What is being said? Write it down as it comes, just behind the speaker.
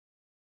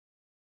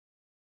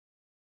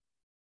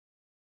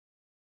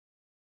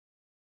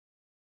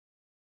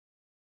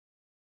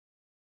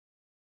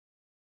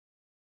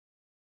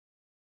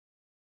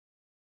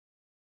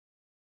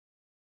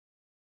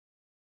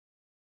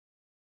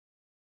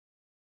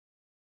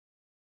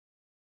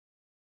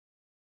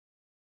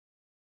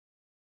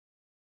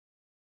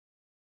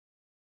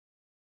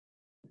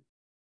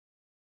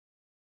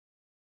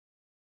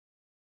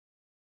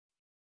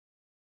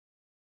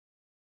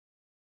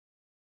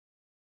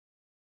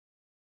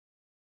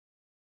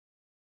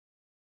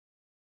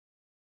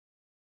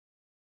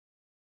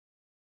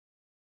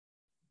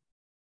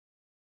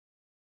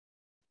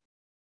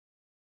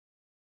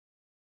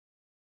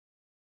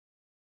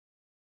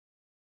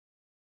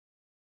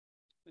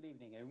Good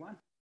evening, everyone.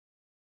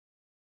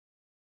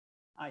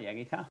 Hi,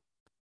 Agita.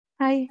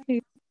 Hi.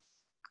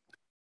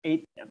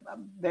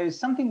 There's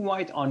something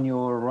white on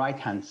your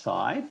right-hand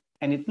side,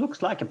 and it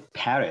looks like a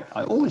parrot.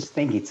 I always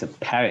think it's a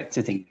parrot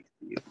sitting next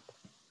to you.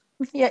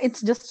 Yeah,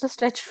 it's just a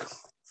statue.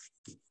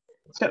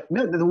 So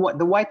no,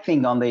 the white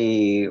thing on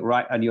the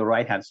right on your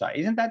right-hand side,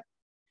 isn't that?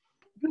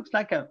 It looks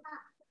like there's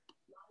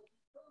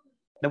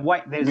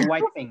a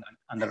white thing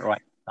on the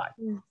right side.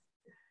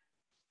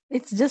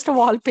 It's just a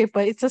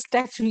wallpaper. It's a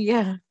statue.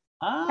 Yeah.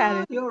 Ah,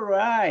 Parrot. you're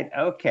right.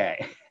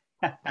 Okay.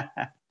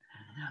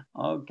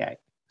 Okay.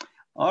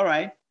 All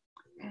right.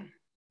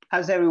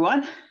 How's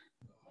everyone?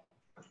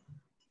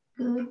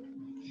 Good.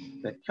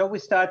 Good. Shall we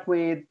start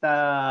with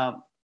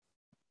what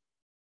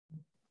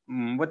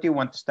do you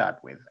want to start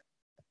with?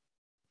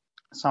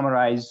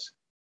 Summarize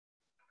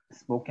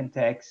spoken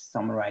text,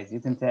 summarize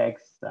written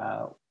text.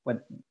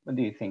 What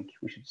do you think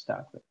we should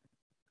start with?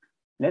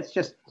 Let's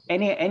just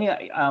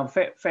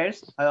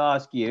first I'll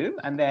ask you,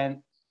 and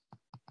then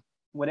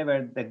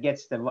whatever that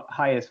gets the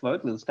highest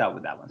vote, we'll start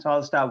with that one. So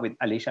I'll start with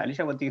Alicia.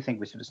 Alicia, what do you think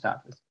we should start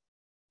with?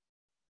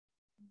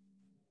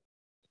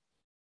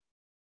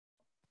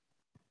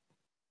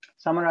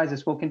 Summarize the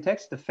spoken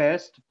text, the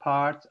first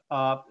part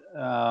of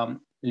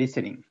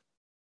listening.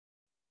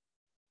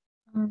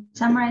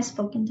 Summarize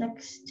spoken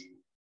text.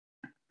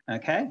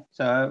 Okay,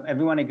 so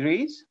everyone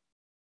agrees?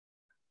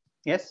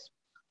 Yes?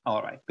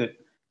 All right, good.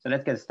 So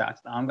let's get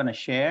started. I'm going to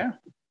share.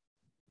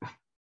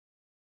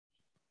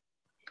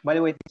 By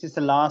the way, this is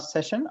the last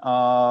session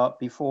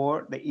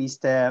before the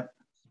Easter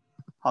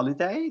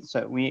holiday.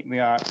 So we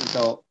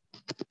go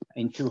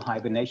into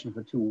hibernation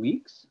for 2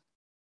 weeks.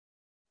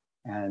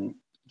 And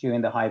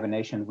during the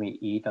hibernation, we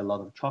eat a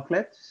lot of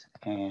chocolates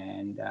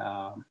and,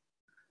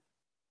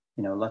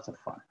 lots of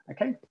fun.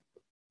 Okay.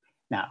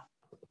 Now,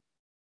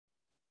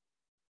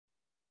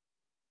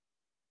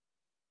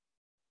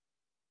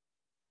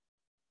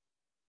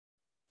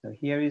 so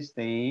here is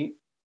the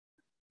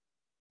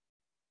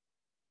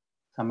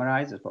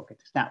summarized spoken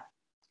text. Now,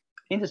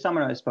 in the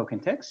summarized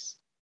spoken text,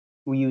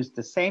 we use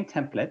the same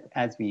template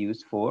as we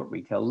used for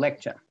retail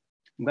lecture.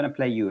 I'm going to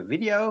play you a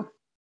video.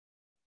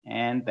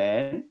 And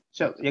then,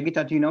 so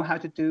Yogita, do you know how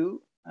to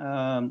do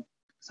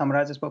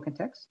summarize the spoken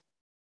text?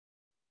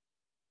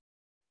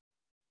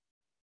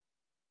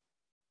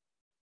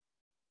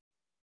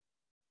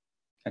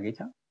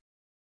 Yogita?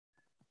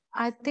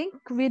 I think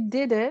we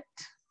did it,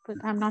 but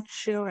I'm not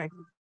sure.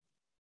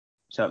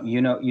 So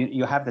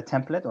you have the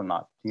template or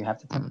not? Do you have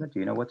the template? Do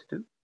you know what to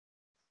do?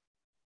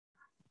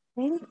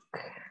 I think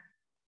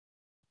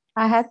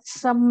I had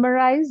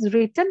summarized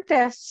written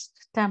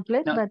test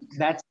template, No, but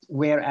that's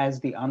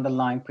whereas the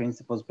underlying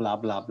principles, blah,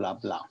 blah, blah,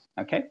 blah.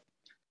 Okay.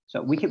 So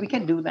we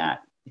can do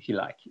that if you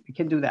like. We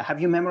can do that.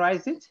 Have you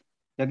memorized it?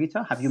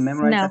 Yogita, have you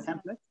memorized the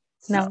template?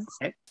 No.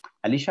 Okay.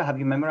 Alicia, have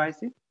you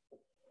memorized it?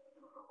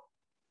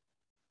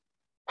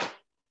 I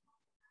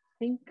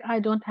think I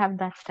don't have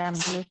that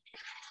template.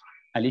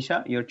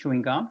 Alicia, you're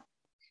chewing gum?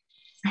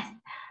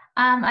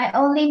 I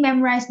only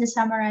memorized the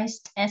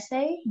summarized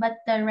essay, but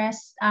the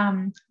rest,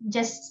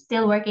 just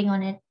still working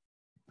on it.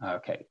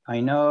 Okay.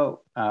 I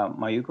know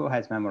Mayuko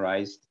has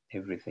memorized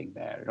everything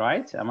there,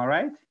 right? Am I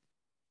right?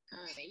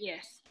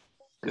 Yes.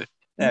 Good.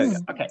 There we go.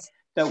 Okay.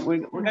 So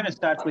we're going to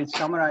start with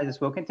summarize the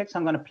spoken text.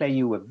 I'm going to play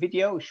you a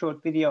video, a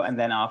short video, and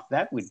then after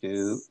that we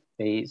do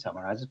the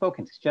summarize the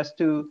spoken text, just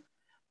to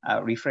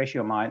refresh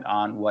your mind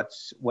on what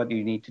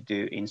you need to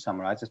do in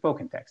summarize the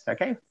spoken text.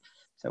 Okay.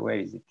 So where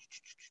is it?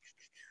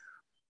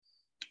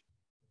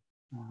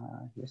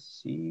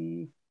 Let's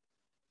see.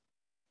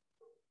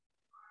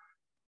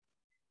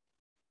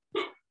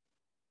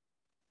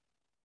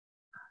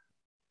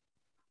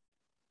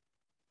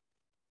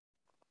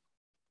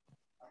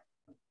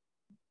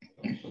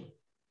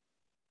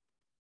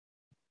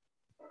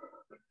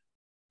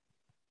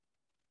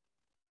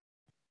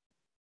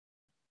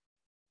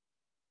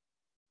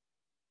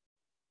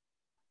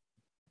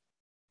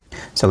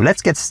 So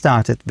let's get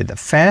started with the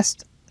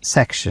first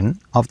section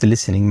of the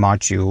listening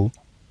module,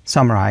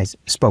 summarize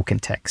spoken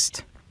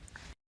text.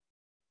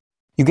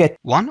 You get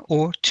 1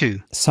 or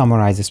 2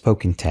 summarize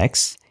spoken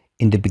text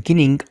in the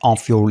beginning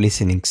of your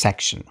listening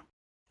section.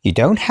 You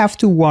don't have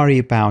to worry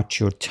about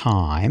your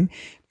time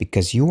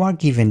because you are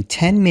given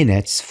 10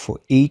 minutes for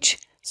each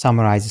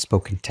summarize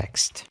spoken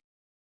text.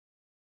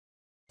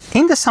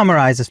 In the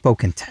summarize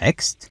spoken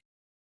text,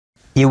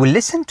 you will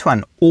listen to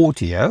an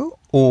audio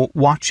or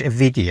watch a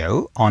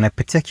video on a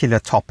particular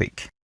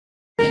topic.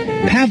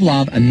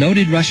 Pavlov, a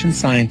noted Russian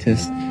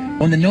scientist,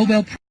 won the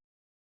Nobel Prize.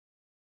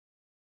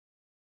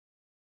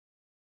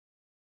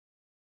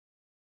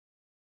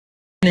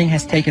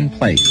 Has taken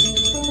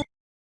place.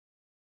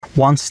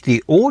 Once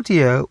the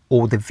audio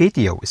or the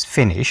video is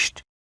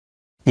finished,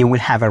 you will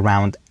have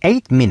around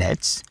 8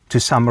 minutes to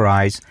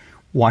summarize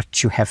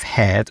what you have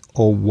heard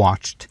or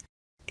watched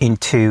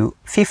into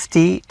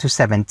 50 to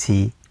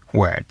 70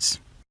 words.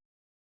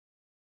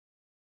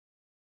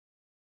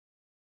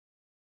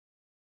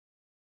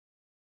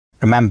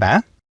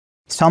 Remember,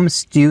 some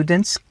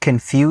students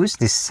confuse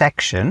this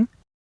section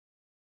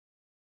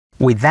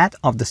with that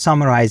of the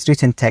summarized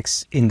written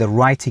text in the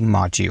writing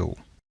module,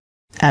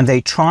 and they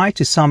try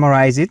to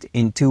summarize it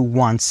into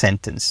one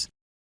sentence.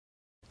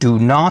 Do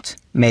not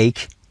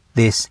make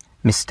this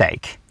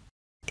mistake.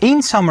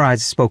 In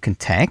summarized spoken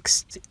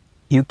text,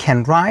 you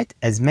can write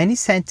as many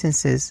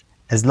sentences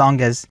as long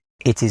as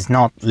it is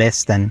not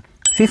less than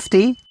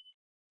 50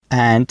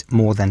 and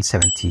more than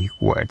 70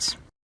 words.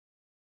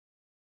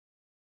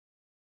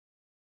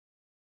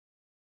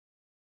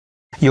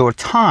 Your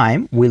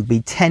time will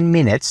be 10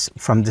 minutes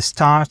from the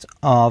start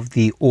of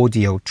the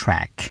audio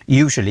track.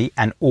 Usually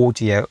an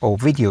audio or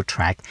video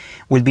track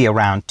will be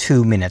around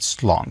 2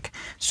 minutes long.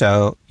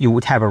 So you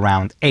would have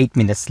around 8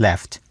 minutes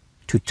left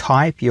to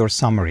type your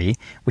summary,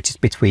 which is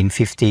between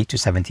 50 to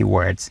 70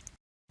 words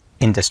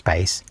in the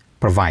space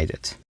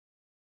provided.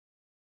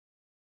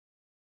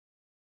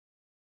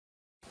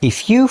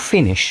 If you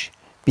finish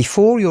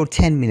before your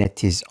 10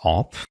 minutes is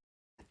up,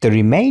 the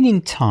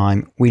remaining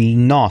time will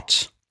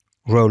not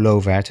roll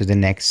over to the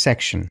next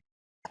section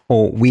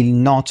or will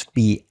not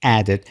be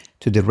added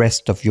to the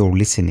rest of your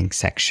listening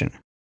section.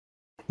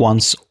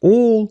 Once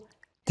all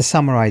the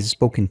summarized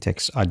spoken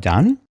texts are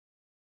done,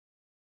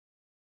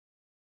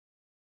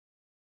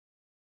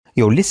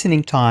 your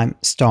listening time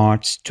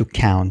starts to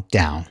count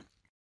down.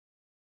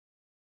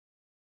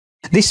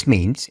 This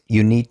means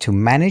you need to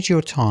manage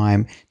your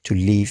time to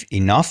leave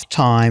enough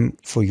time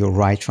for your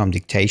write from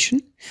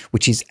dictation,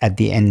 which is at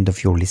the end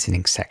of your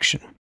listening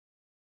section.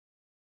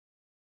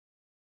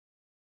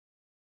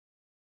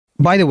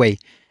 By the way,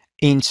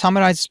 in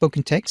summarized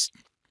spoken text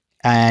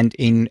and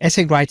in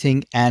essay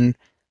writing and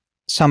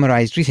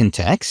summarized written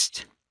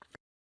text,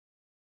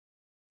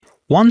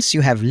 once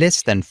you have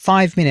less than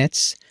 5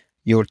 minutes,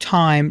 your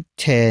time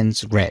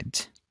turns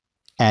red,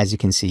 as you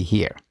can see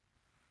here.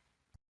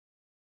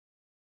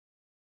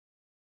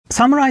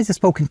 Summarize the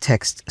spoken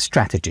text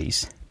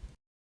strategies.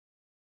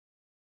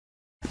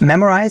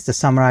 Memorize the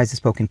summarized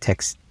spoken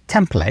text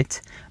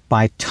template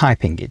by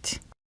typing it.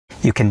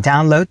 You can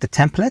download the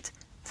template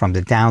from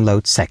the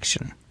download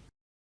section.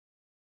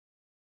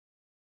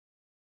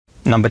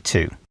 Number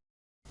 2.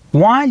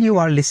 While you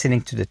are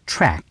listening to the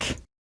track,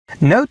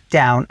 note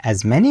down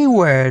as many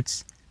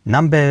words,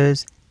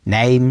 numbers,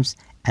 names,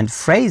 and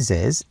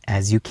phrases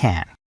as you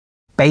can.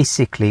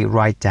 Basically,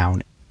 write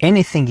down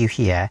anything you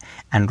hear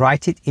and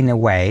write it in a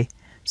way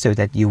so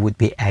that you would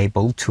be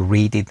able to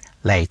read it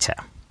later.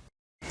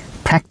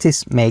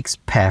 Practice makes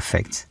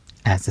perfect,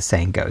 as the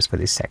saying goes for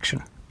this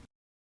section.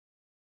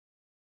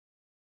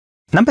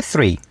 Number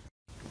 3.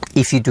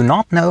 If you do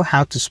not know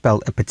how to spell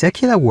a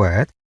particular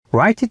word,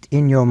 write it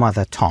in your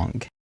mother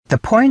tongue. The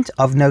point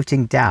of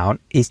noting down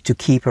is to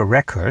keep a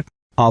record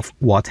of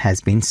what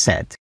has been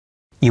said.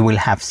 You will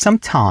have some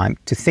time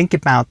to think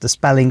about the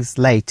spellings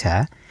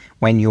later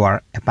when you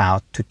are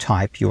about to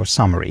type your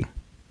summary.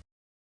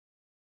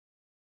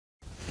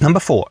 Number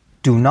 4.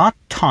 Do not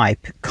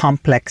type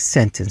complex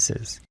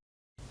sentences.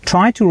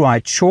 Try to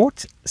write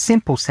short,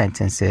 simple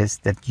sentences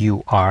that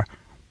you are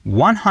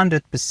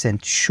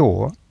 100%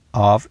 sure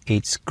of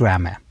its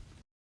grammar.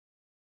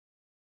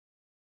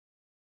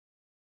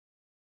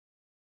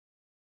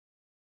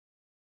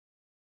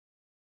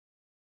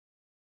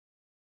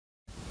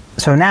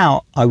 So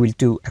now I will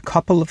do a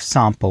couple of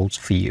samples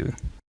for you.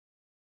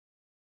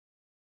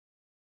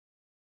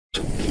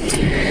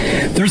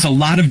 There's a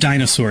lot of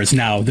dinosaurs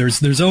now.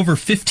 There's over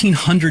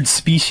 1,500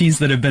 species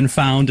that have been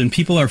found, and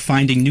people are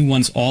finding new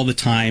ones all the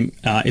time.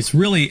 It's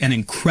really an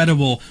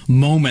incredible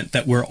moment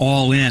that we're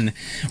all in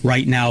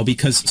right now,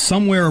 because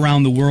somewhere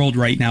around the world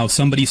right now,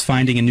 somebody's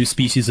finding a new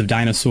species of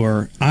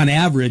dinosaur on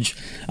average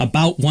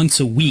about once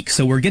a week.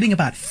 So we're getting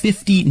about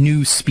 50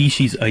 new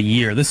species a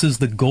year. This is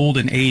the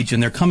golden age,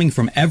 and they're coming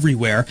from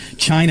everywhere.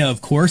 China,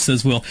 of course,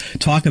 as we'll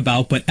talk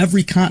about, but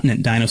every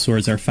continent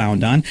dinosaurs are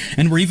found on,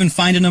 and we're even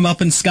finding them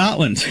up in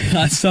Scotland.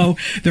 So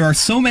there are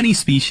so many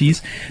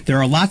species.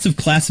 There are lots of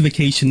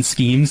classification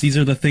schemes. These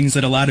are the things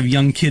that a lot of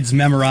young kids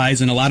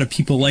memorize and a lot of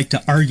people like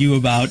to argue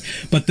about.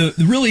 But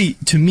really,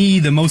 to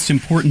me, the most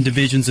important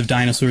divisions of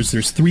dinosaurs,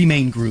 there's 3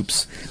 main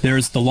groups.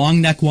 There's the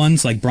long neck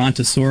ones like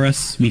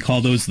Brontosaurus. We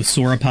call those the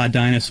sauropod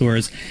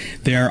dinosaurs.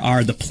 There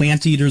are the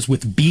plant eaters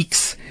with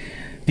beaks.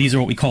 These are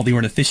what we call the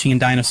ornithischian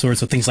dinosaurs,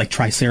 so things like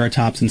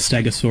Triceratops and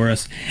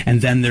Stegosaurus. And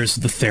then there's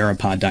the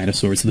theropod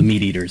dinosaurs, the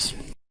meat eaters.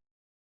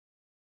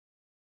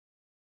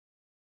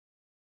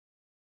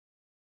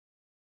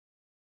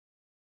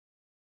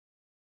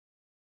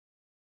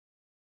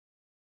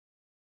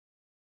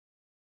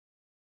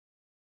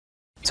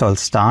 So I'll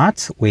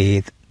start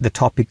with the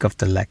topic of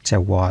the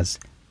lecture was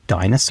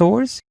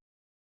dinosaurs.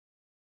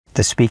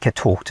 The speaker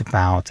talked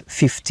about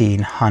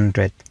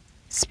 1,500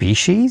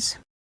 species.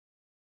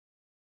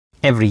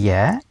 Every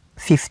year,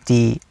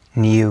 50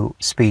 new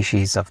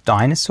species of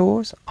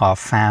dinosaurs are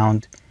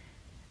found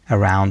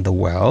around the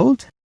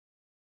world.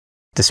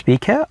 The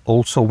speaker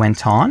also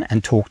went on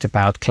and talked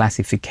about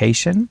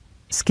classification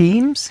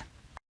schemes.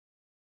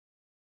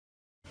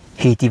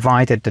 He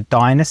divided the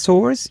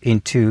dinosaurs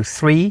into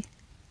 3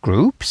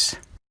 groups.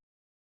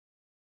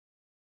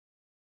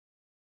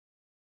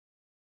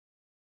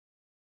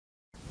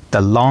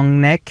 the long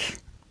neck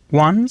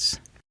ones,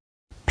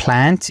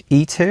 plant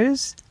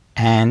eaters,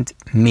 and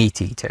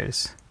meat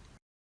eaters.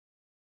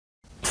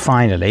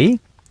 Finally,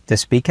 the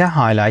speaker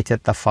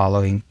highlighted the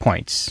following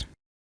points.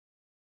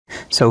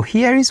 So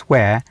here is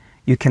where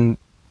you can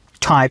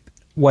type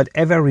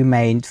whatever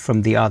remained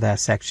from the other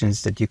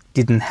sections that you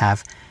didn't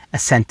have a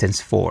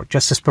sentence for,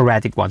 just the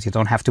sporadic ones. You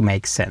don't have to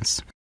make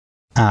sense.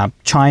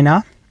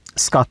 China,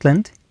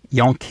 Scotland,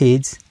 young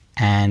kids,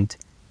 and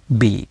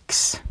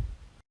beaks.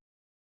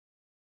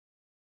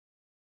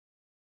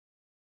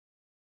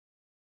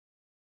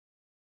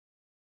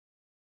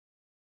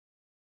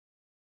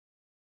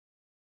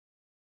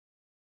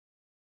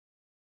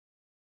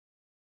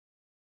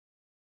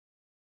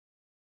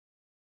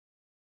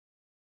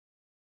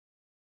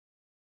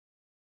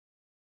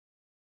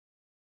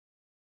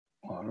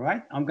 All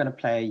right, I'm going to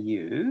play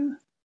you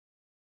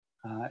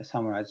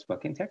summarize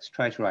spoken text.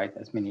 Try to write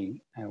as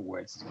many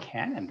words as you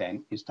can, and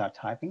then you start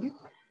typing it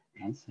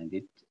and send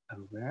it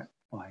over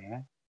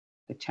via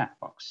the chat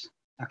box.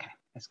 Okay,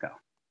 let's go.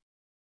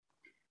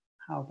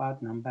 How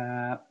about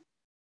number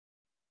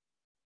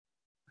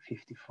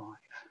 55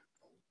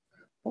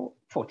 or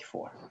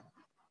 44?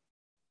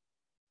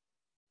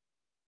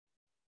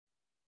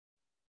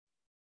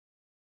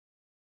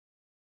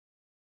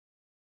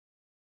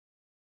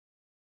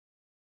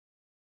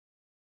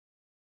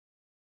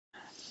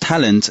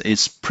 Talent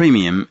is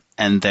premium,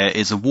 and there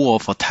is a war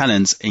for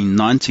talents in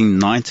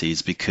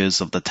 1990s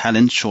because of the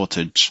talent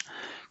shortage.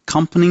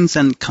 Companies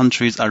and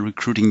countries are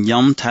recruiting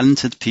young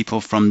talented people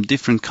from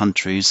different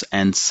countries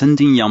and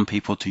sending young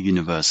people to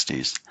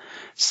universities.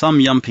 Some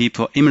young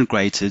people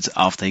immigrated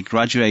after they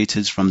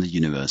graduated from the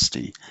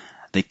university.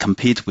 They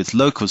compete with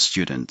local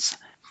students.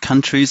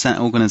 Countries and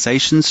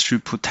organizations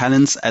should put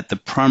talents at the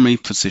primary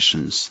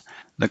positions.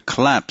 The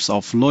collapse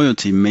of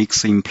loyalty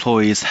makes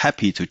employees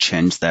happy to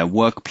change their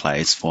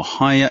workplace for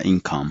higher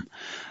income.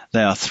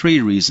 There are three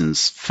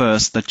reasons.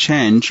 First, the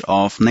change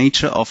of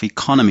nature of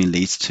economy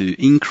leads to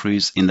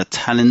increase in the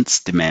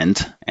talents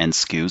demand and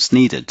skills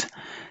needed.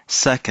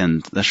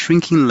 Second, the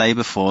shrinking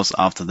labor force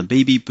after the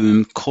baby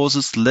boom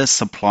causes less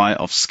supply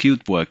of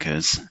skilled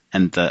workers,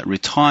 and the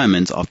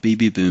retirement of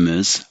baby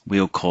boomers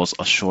will cause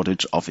a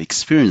shortage of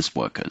experienced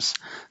workers.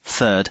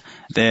 Third,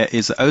 there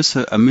is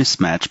also a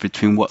mismatch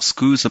between what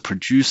schools are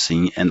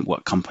producing and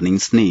what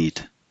companies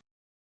need.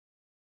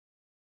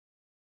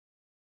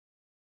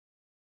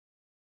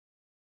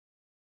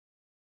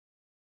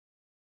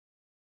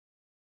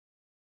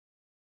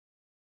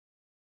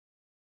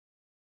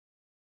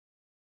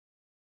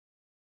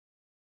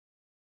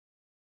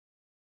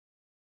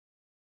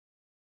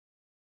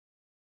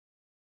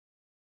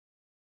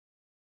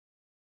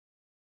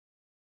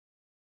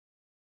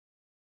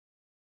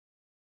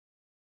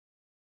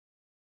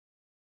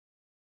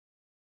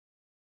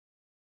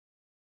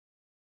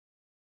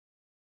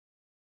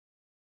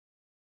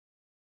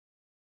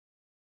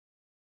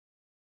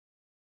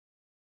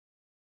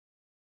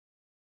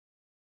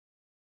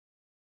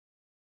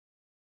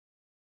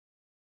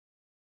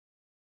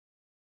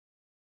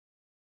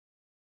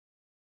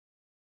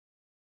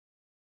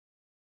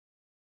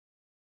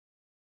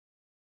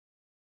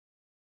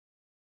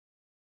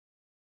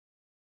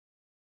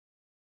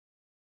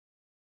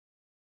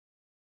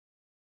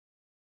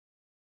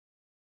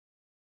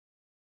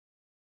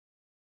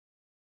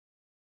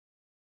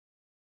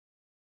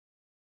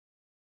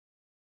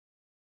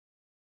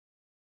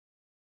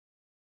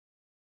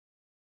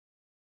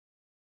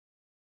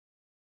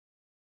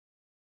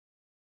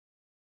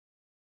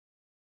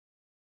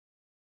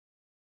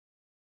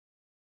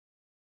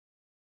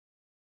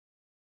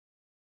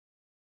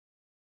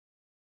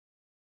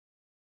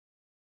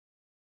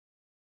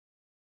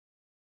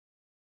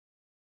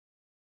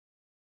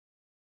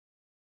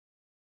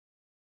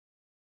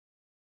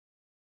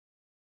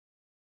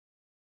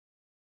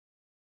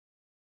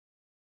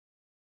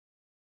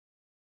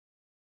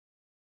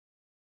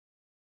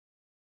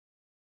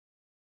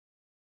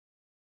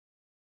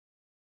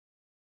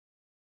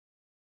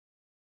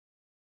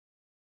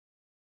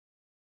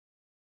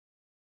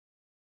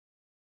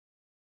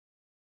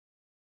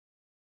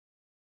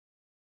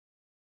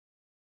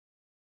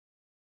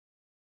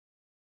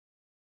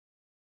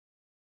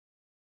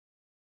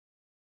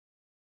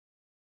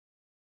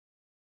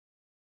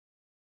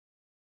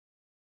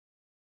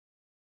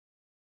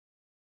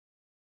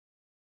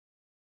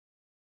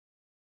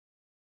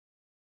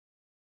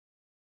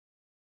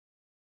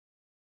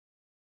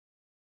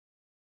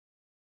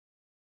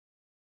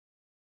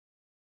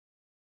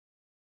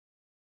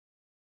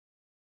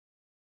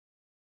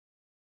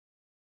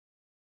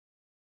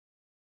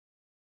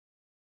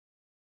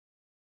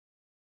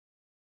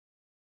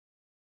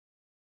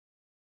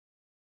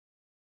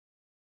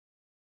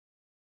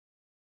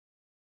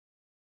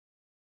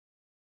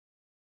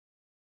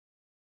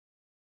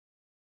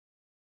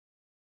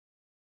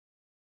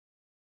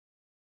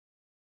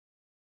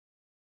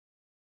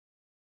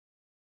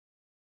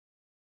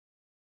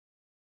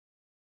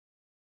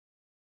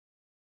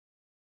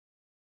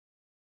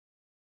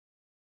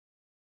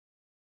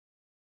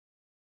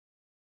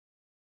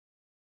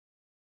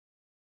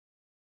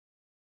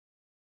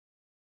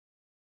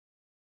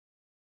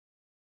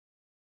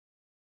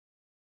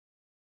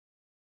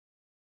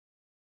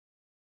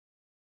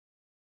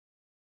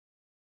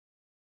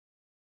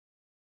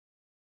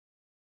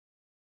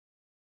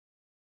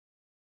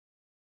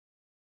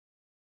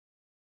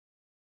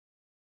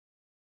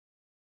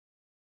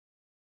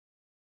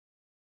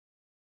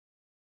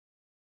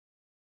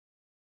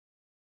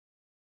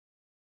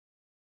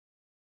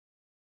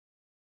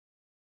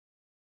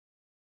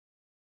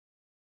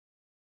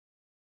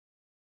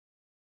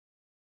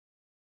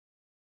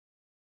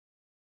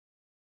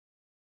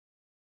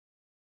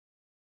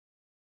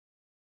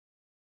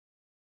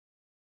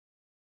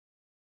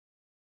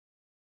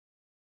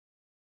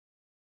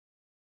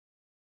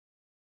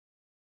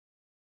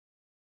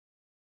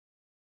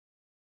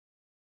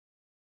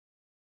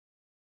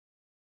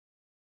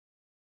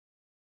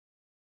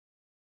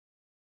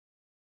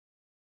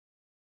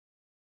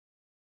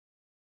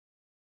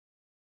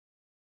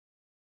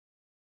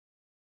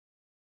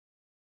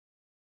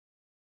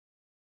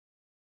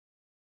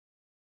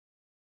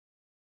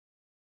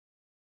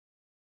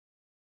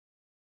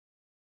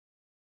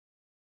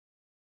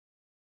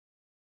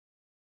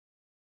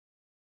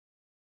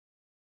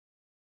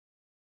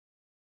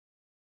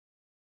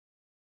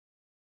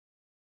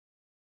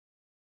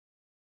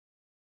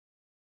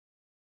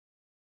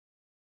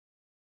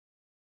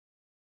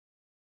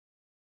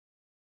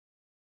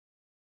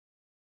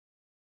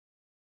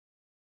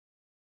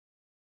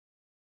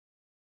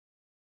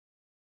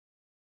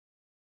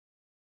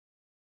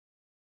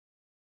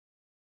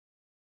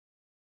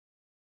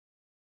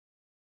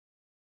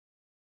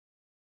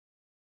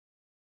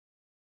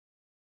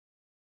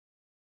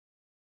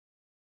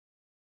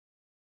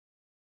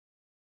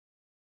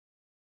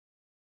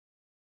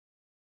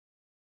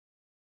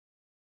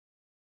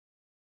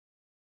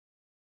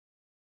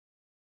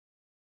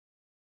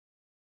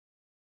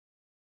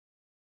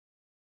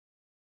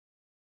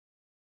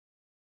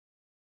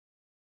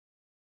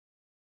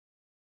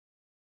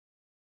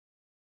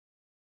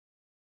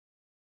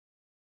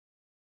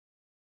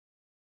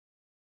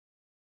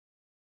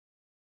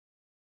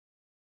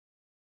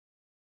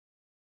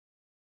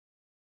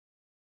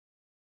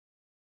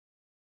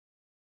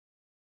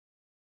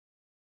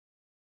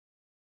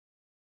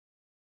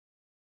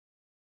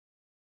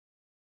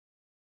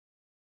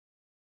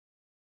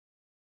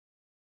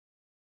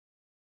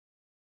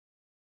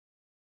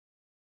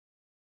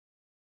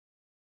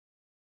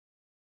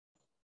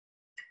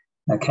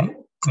 Okay,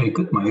 very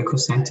good. Mayuko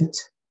sent it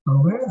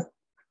over.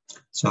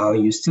 So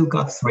you still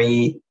got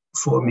 3-4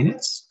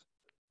 minutes.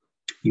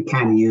 You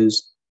can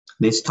use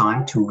this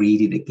time to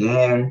read it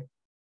again,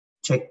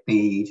 check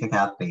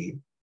out the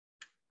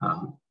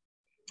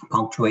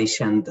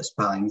punctuation, the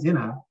spellings, you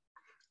know.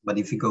 But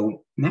if you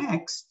go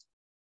next,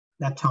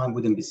 that time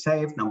wouldn't be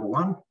saved, number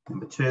one.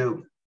 Number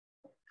two,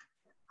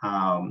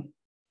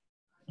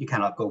 you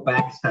cannot go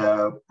back.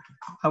 So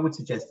I would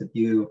suggest that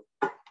you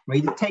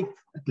read it, take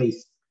at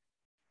least,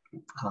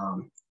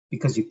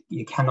 because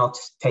you cannot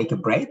take a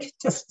break,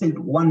 just a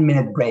 1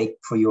 minute break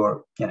for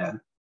your, you know,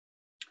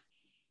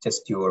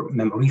 just your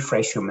memory,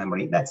 refresh your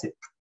memory, that's it.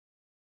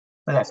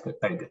 But that's good,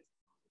 very good.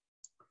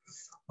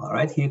 All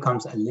right, here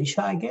comes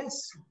Alicia, I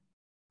guess.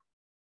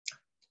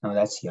 Now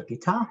that's your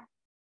guitar.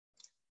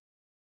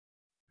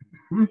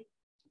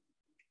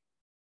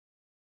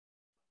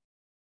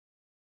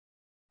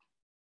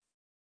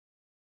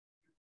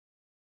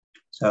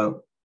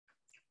 So,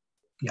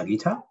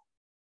 Yagita,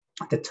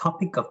 the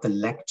topic of the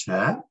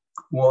lecture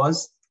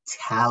was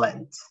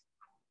talent.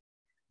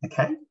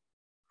 Okay,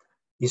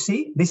 you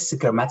see, this is a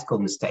grammatical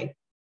mistake.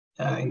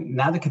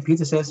 Now the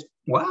computer says,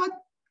 what,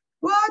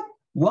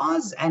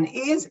 was and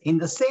is in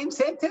the same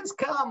sentence?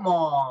 Come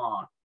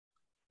on.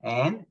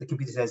 And the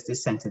computer says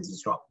this sentence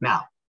is wrong.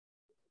 Now,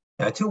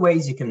 there are two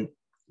ways you can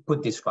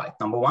put this right.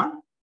 Number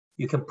one,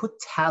 you can put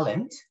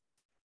talent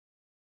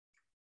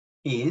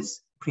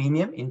is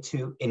premium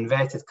into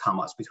inverted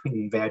commas, between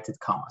inverted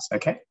commas,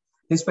 okay?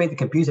 This way the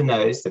computer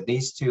knows that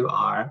these two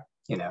are,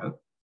 you know,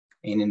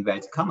 in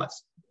inverted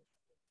commas.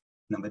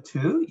 Number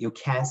two, you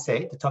can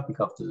say the topic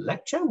of the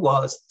lecture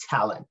was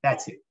talent,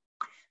 that's it.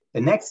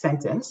 The next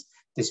sentence,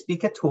 the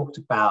speaker talked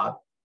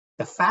about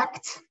the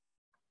fact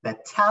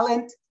that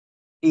talent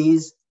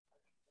is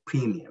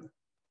premium,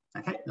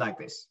 okay, like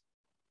this.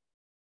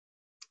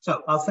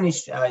 So I'll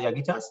finish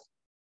Yagita's.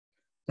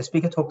 The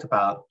speaker talked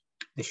about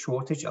the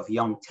shortage of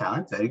young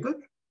talent, very good.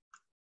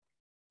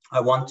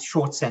 I want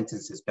short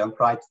sentences, don't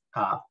write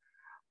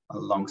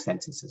long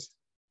sentences.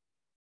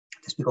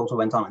 The speaker also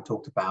went on and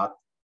talked about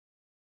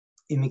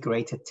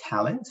immigrated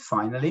talent,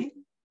 finally,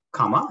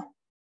 comma,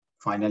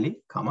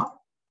 finally, comma.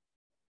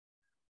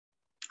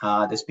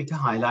 The speaker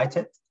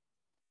highlighted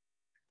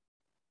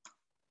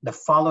the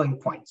following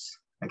points,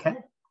 okay?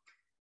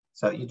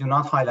 So you do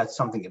not highlight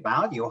something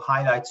about, you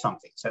highlight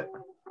something. So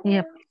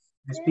Yep.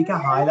 the speaker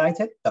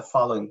highlighted the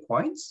following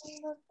points.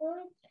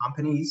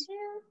 Companies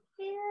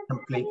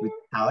complete with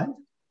talent,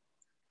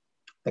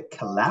 the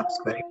collapse,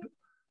 very good.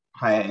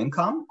 Higher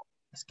income,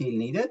 skill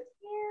needed,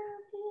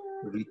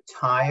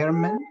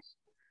 retirement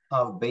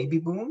of baby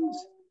booms,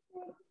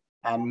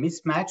 and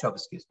mismatch of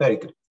skills, very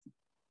good.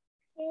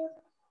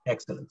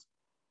 Excellent.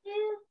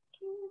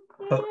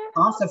 So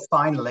after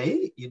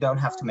finally, you don't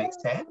have to make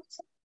sense.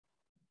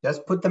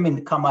 Just put them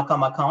in comma,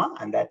 comma, comma,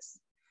 and that's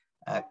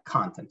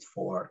content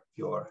for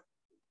your.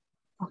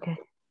 Okay.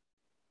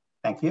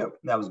 Thank you.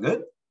 That was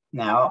good.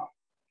 Now,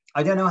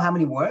 I don't know how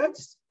many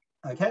words,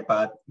 okay,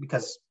 but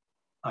because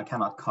I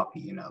cannot copy,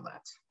 you know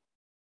that.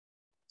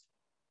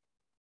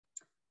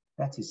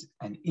 That is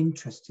an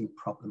interesting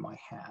problem I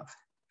have.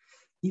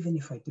 Even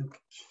if I do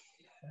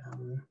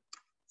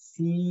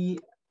C,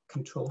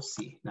 Control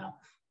C. Now,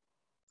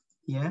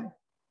 here,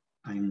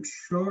 I'm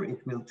sure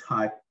it will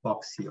type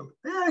box seal.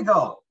 There we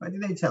go. What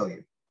did I tell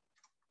you?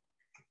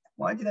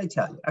 Why did I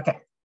tell you? Okay.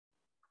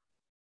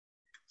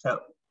 So,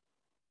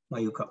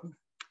 Mayuko,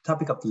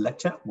 topic of the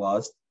lecture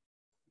was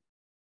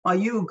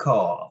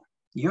Mayuko.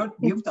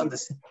 You've done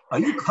this. Are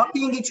you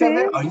copying each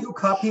other? Are you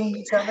copying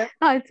each other?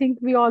 I think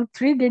we all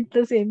three did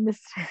the same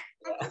mistake.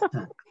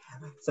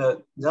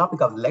 So the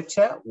topic of the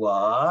lecture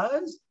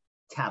was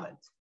talent.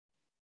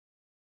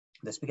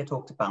 The speaker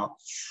talked about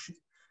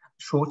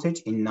shortage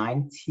in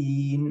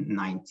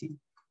 1990.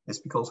 The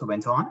speaker also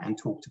went on and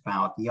talked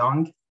about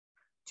young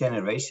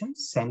generation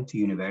sent to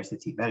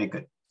university. Very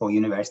good. For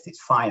universities,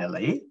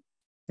 finally,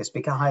 the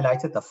speaker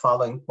highlighted the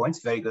following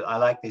points. Very good. I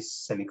like this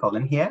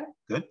semicolon here.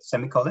 Good.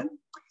 Semicolon.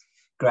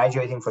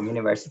 Graduating from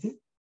university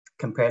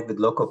compared with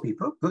local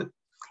people. Good.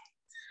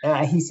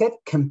 He said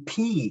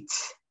compete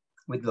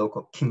with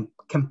local.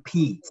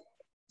 Compete.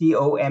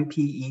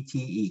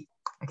 C-O-M-P-E-T-E.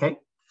 Okay.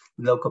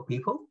 Local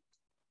people.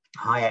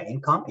 Higher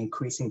income,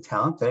 increasing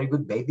talent. Very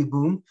good. Baby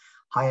boom,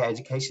 higher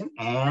education,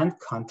 and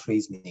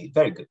countries need.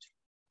 Very good.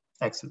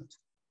 Excellent.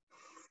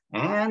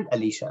 And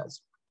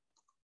Alicia's.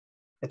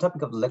 The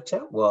topic of the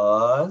lecture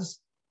was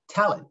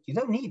talent. You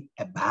don't need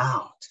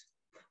about,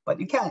 but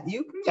yeah,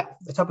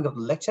 the topic of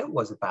the lecture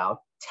was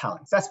about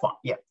talents. That's fine,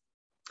 yeah.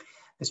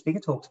 The speaker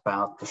talked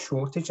about the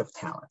shortage of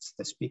talents.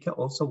 The speaker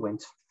also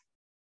went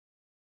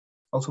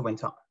on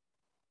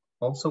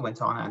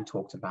and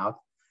talked about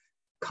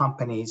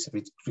companies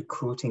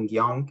recruiting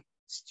young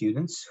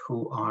students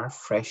who are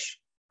fresh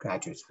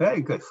graduates.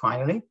 Very good.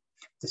 Finally,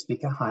 the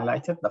speaker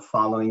highlighted the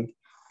following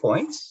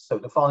points. So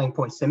the following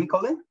points,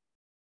 semicolon,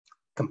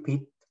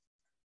 compete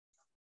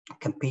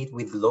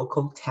with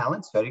local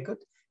talents. Very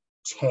good.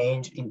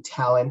 Change in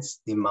talents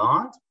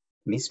demand,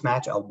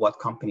 mismatch of what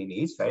company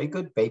needs. Very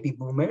good. Baby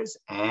boomers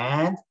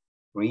and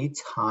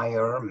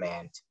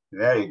Retirement.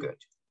 Very good.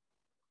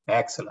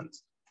 Excellent.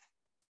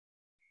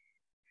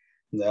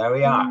 There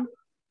we are.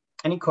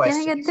 Any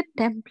questions? Can I get the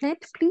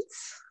template,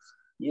 please?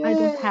 Yeah. I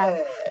don't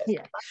have.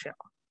 Yeah, sure.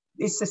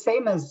 It's the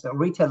same as a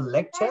retail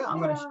lecture. I'm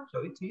going to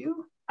show it to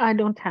you. I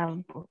don't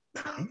have both.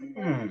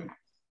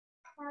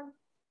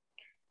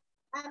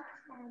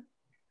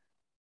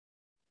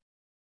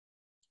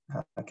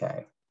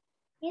 Okay.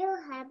 You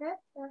have it.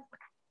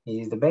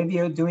 Is the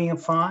baby doing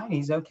fine?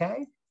 He's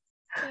okay?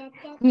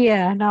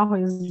 Yeah, now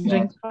he's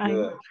doing fine.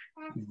 Good.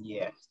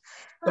 Yes.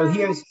 So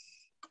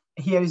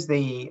here's the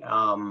you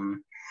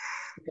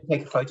can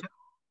take a photo.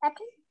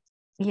 Okay.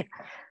 Yeah.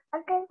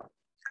 Okay.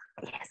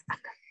 Yes.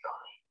 Okay.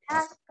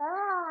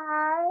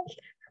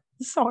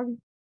 Sorry.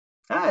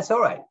 It's all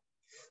right.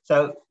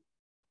 So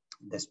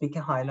the speaker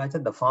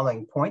highlighted the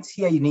following points.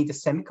 Here you need a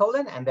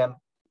semicolon and then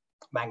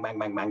bang, bang,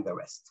 bang, bang the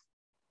rest.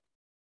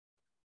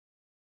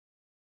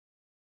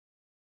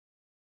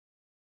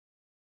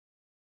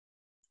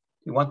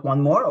 You want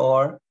one more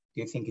or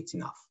do you think it's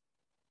enough?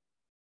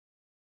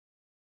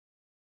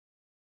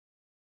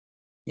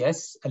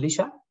 Yes,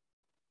 Alicia?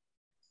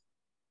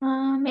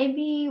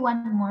 Maybe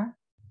one more.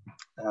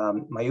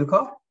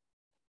 Mayuko?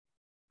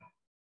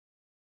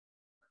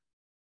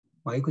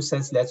 Mayuko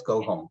says, let's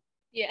go home.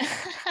 Yeah.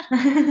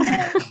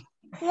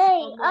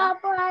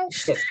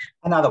 Yes,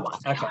 another one.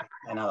 Okay,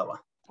 another one.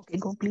 Okay,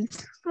 go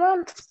please.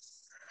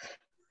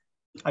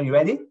 Are you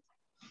ready?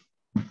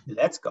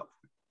 Let's go.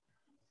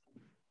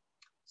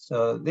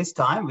 So this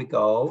time we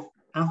go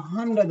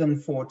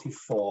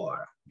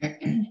 144.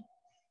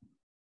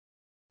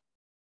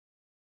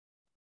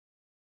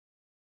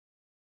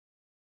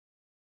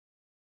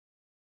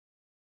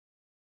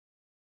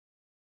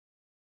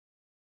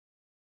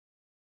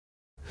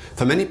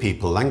 For many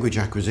people, language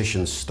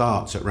acquisition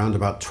starts at around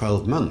about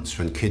 12 months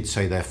when kids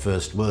say their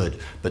first word,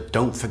 but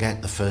don't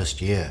forget the first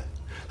year.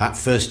 That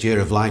first year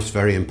of life is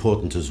very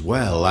important as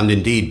well, and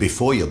indeed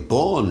before you're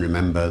born,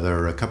 remember there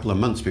are a couple of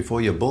months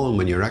before you're born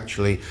when you're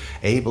actually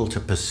able to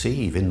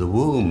perceive in the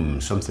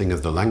womb something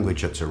of the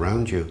language that's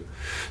around you.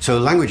 So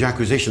language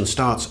acquisition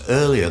starts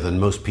earlier than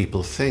most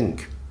people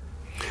think.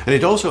 And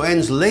it also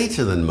ends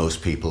later than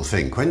most people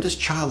think. When does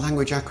child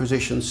language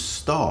acquisition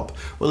stop?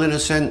 Well, in a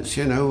sense,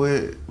 you know,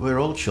 we're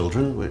all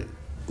children.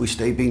 We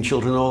stay being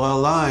children all our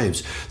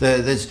lives.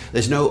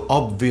 There's no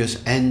obvious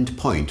end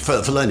point.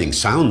 For learning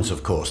sounds,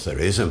 of course, there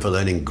is, and for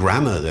learning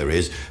grammar, there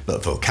is,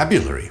 but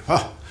vocabulary,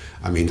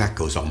 I mean, that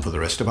goes on for the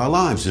rest of our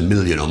lives. 1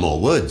 million or more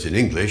words in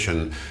English,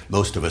 and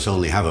most of us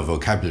only have a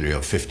vocabulary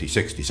of 50,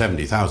 60,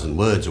 70,000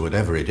 words or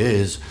whatever it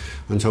is,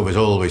 and so there's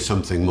always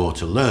something more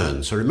to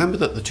learn. So remember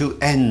that the two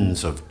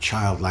ends of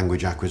child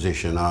language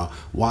acquisition are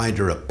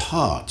wider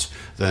apart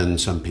than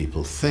some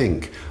people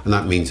think, and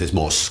that means there's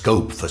more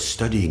scope for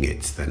studying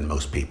it than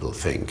most people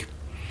think.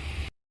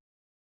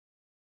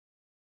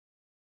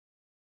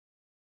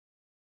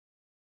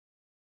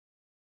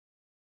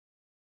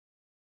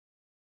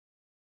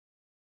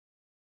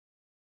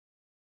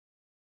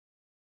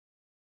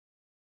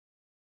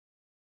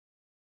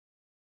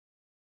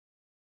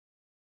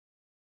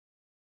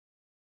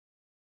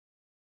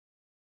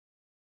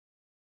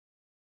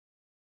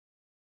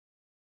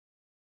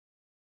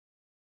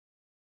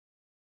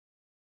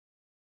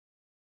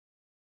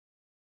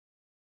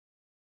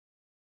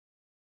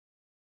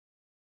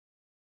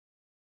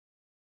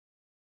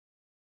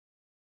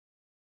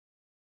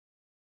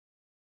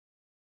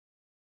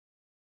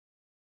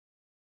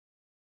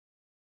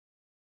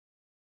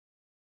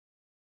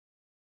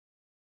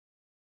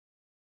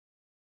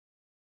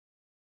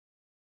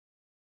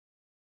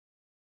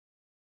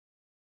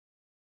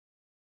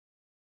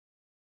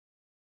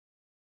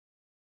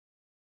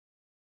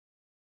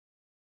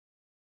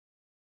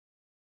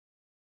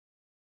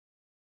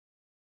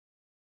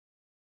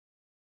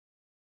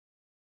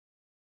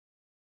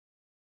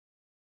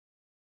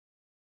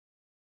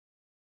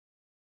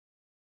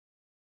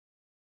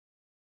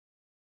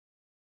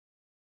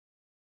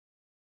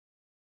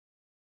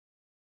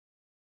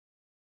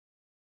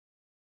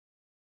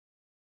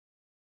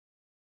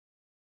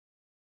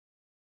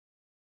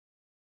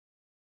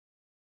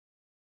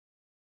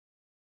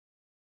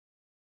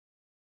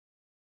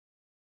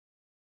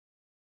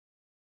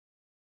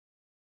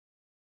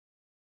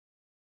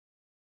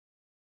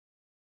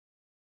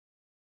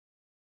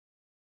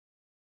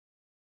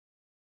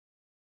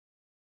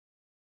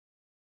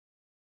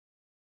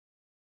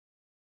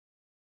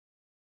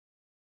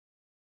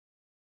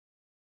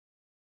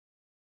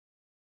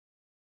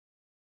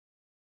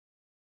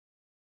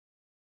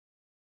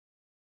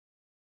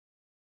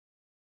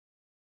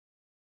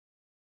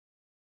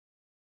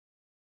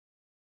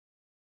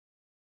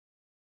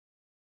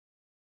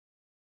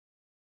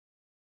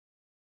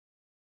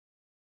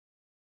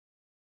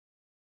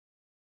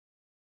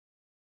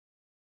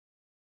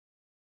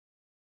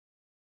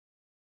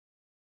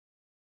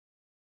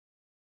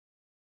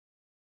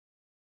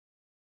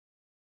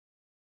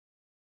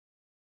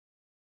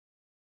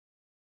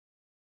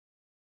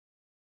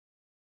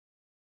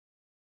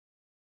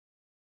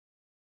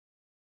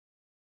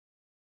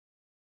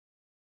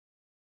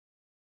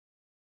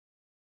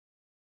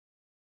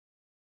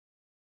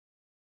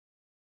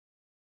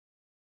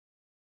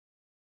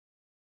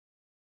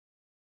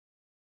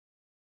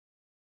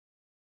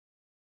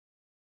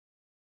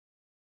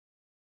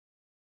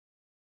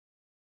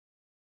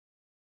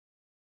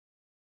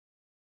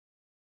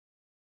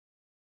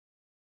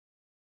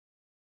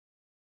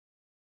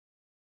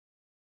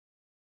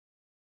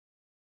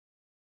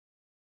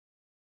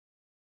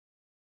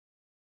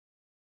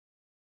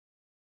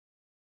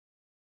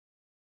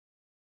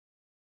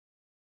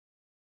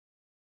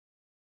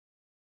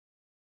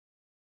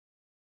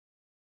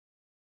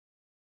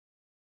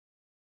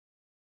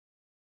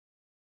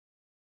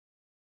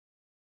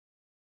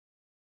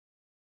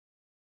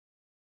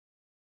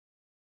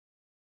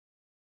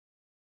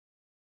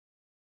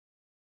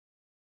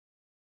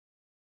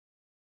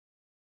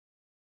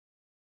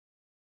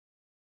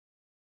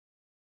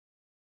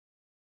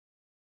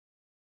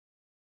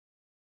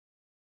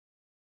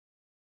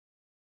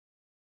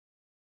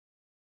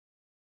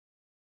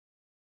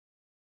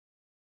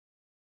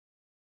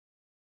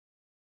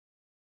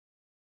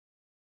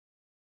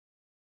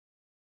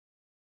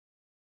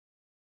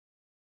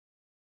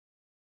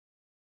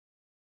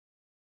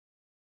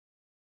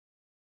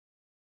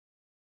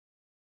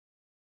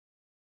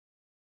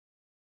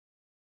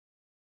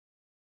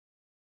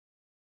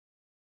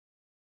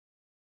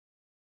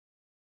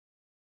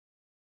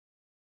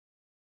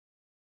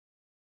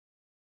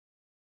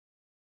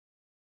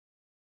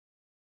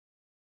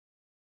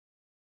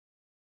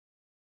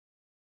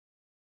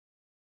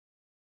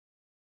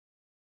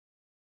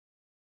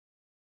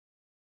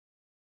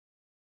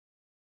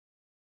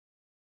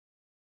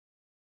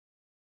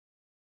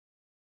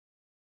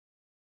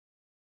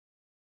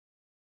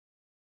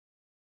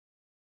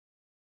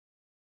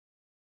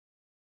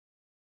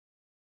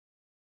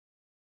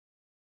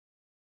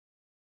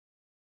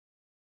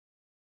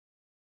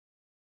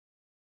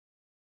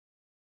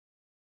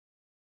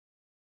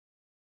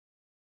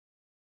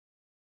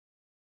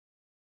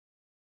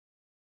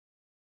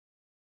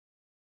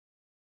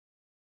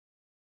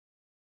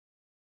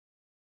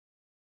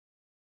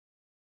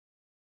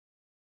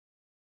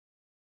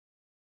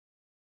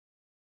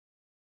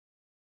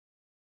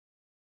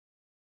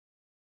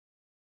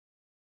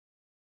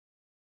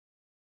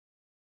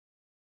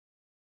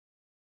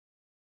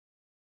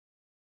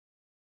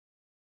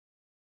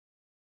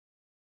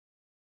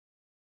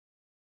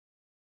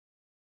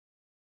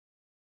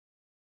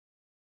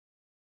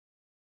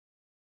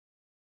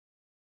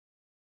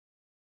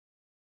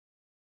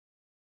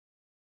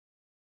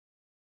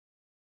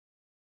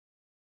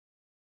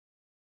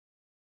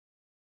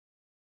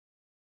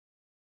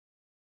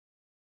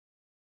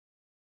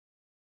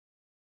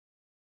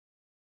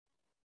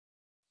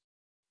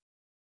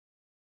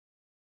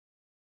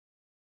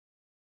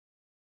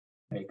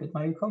 Very good,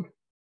 Mayuko.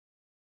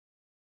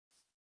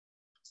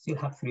 Still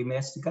have 3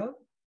 minutes to go.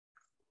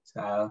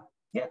 So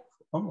yeah,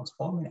 almost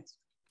 4 minutes.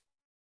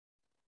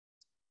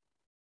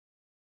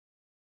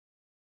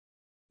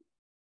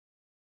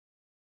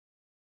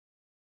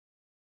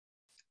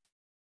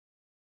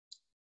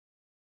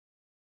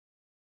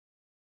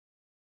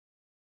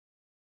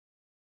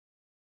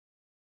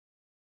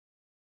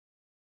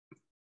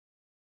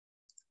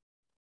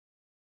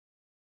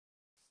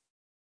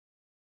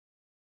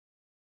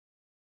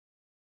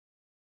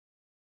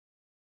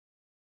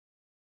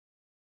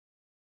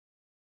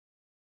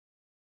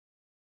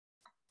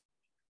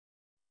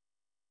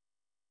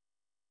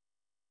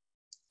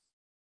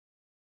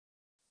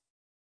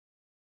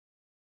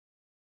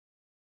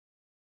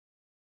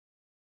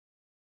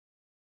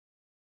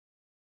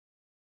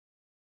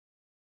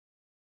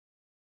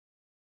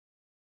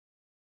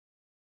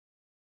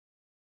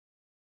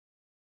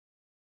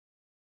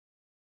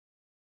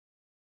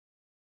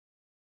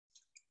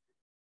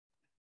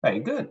 Very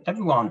good.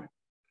 Everyone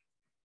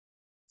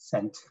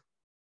sent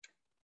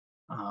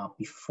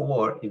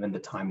before even the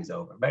time is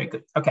over. Very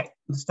good. Okay,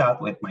 let's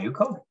start with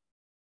Mayuko.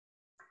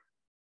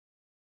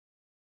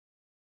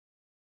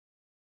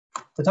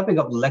 The topic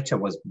of the lecture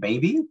was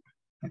baby.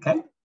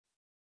 Okay.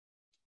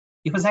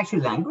 It was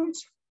actually language,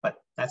 but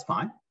that's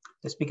fine.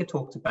 The speaker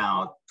talked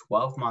about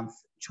 12-month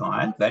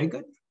child. Very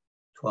good.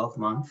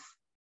 12-month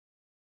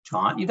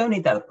child. You don't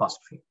need that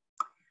apostrophe.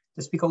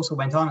 The speaker also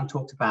went on and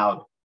talked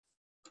about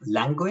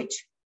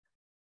language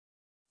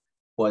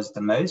was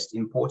the most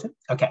important.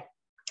 Okay.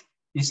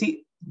 You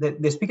see,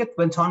 the speaker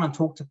went on and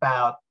talked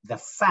about the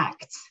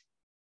fact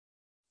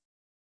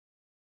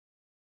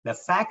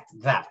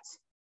that.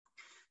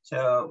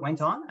 So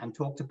went on and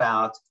talked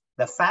about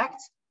the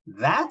fact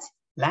that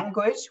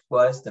language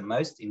was the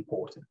most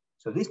important.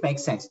 So this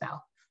makes sense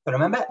now. But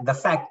remember, the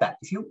fact that,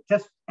 if you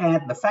just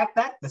add the fact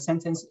that, the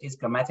sentence is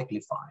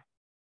grammatically fine.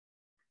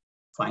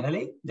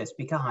 Finally, the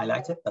speaker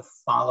highlighted the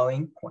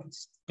following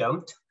points.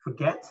 Don't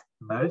forget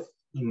most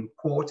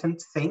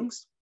important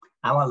things: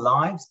 our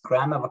lives,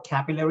 grammar,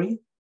 vocabulary,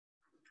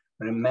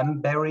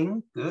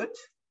 remembering, good,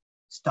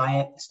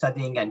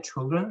 studying and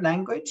children's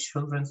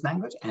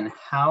language, and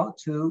how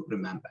to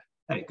remember.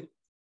 Very good.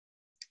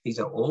 These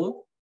are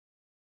all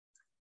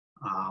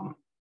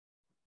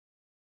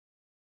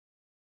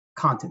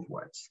content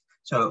words.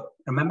 So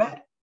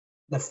remember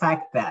the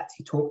fact that,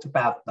 he talked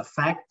about the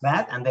fact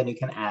that, and then you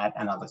can add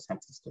another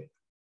sentence to it.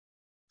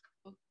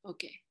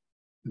 Okay.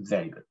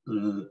 Very good.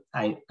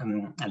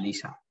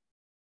 Alicia.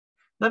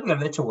 The topic of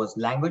the lecture was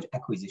language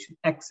acquisition.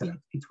 Excellent.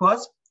 It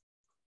was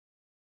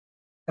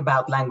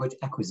about language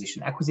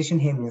acquisition. Acquisition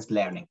here means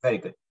learning. Very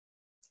good.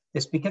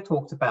 The speaker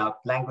talked about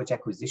language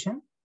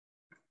acquisition.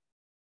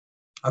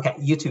 Okay,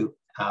 you too,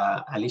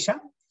 Alicia.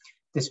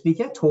 The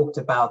speaker talked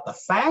about the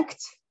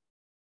fact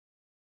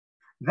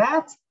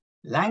that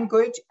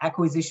language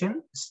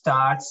acquisition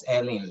starts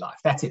early in life.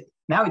 That's it.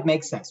 Now it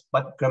makes sense,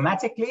 but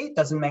grammatically it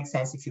doesn't make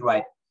sense if you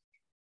write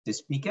the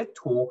speaker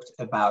talked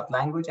about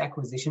language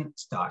acquisition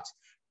starts,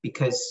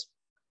 because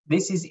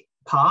this is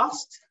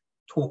past,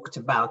 talked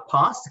about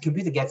past. The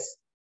computer gets,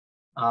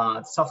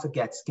 software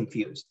gets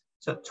confused.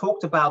 So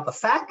talked about the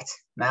fact,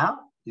 now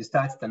you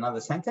start another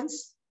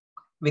sentence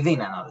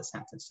within another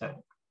sentence.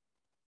 So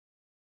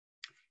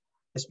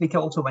the speaker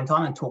also went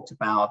on and talked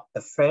about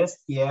the first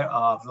year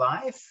of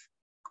life.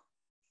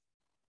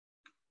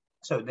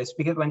 So the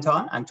speaker went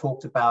on and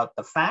talked about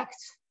the fact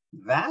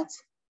that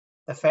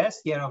the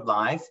first year of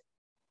life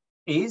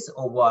is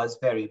or was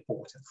very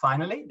important.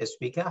 Finally, the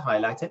speaker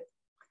highlighted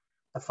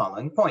the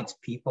following points.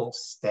 People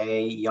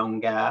stay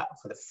younger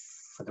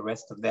for the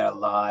rest of their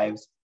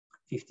lives,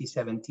 50,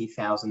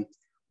 70,000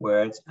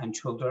 words, and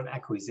children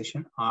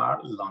acquisition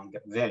are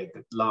longer. Very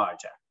good,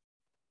 larger.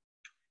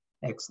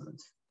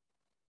 Excellent.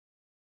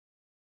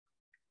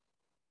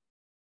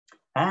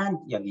 And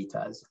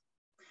Yagita's.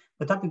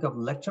 The topic of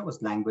the lecture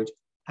was language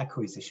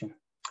acquisition.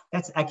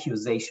 That's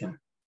accusation.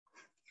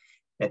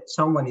 That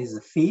someone is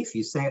a thief,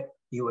 you say,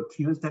 you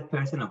accuse that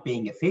person of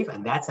being a thief,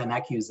 and that's an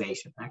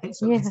accusation. Okay,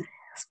 so Yeah,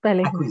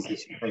 spelling.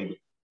 Acquisition. Very good.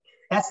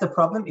 That's the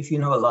problem if you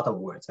know a lot of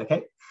words.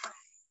 Okay.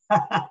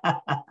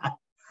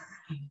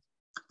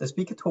 The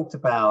speaker talked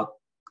about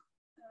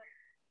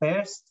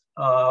first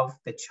of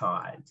the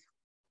child.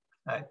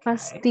 Okay.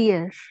 First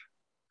year.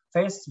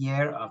 First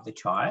year of the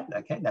child.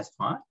 Okay, that's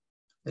fine.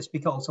 The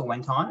speaker also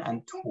went on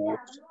and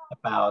talked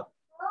about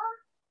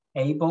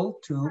able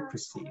to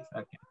perceive.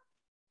 Okay.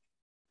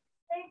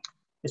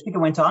 The speaker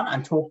went on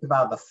and talked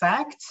about the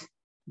fact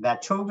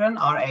that children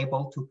are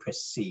able to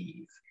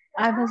perceive.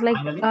 I was like,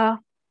 Finally,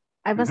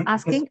 I was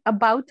asking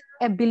about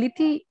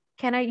ability.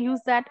 Can I use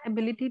that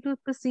ability to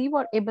perceive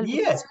or able to?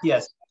 Yes,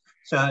 yes.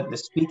 So the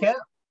speaker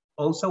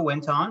also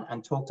went on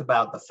and talked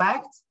about the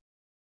fact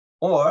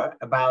or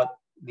about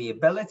the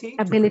ability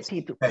to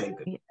perceive. Very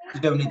good.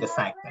 You don't need the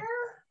fact then.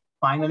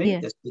 Finally,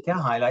 the speaker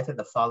highlighted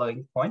the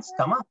following points,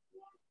 comma,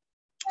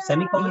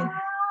 semicolon,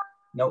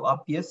 no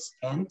obvious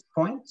end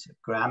point,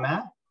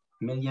 grammar,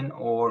 million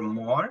or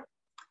more,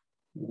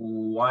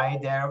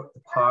 wider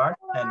apart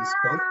and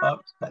scope of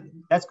study.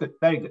 That's good,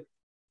 very good,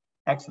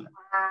 excellent.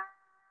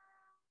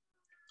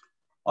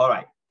 All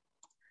right.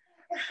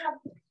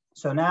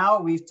 So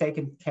now we've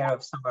taken care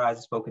of summarize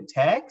the spoken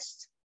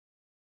text.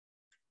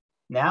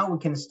 Now we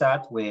can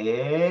start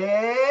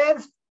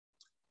with,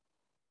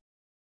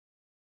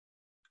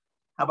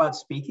 how about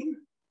speaking?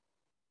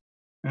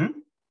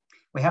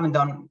 We haven't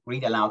done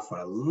read aloud for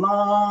a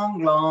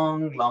long,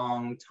 long,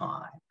 long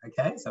time.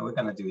 Okay, so we're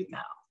gonna do it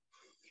now.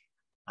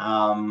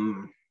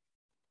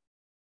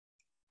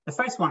 The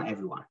first one,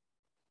 everyone.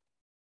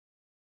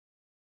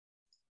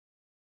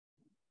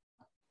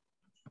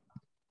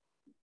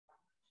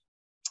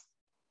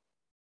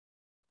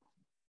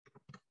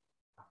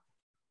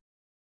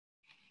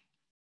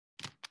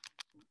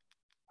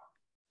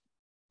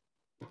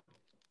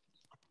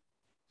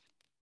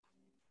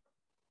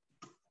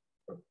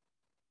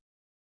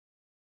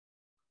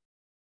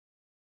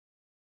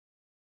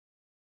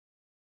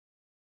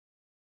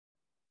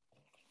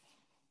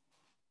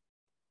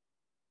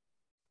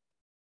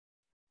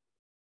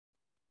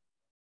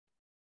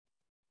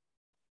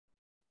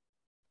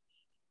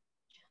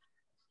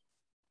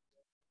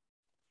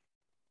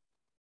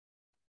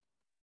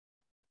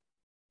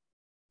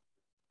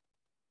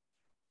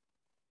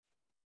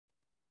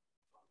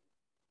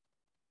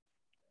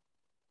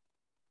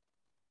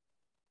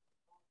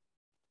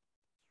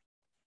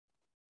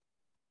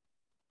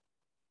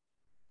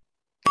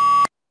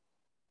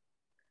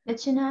 The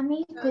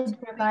tsunami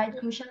could provide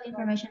crucial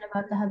information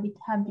about the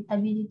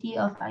habitability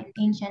of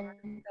ancient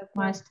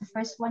Mars. The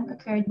first one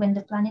occurred when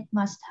the planet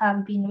must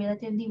have been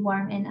relatively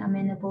warm and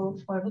amenable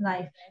for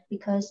life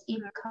because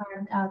it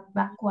carved out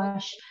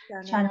backwash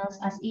channels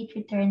as it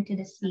returned to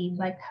the sea.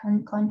 By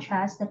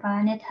contrast, the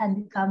planet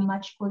had become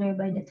much cooler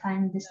by the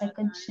time the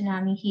second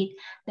tsunami hit.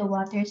 The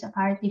waters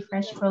apparently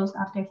fresh froze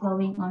after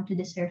flowing onto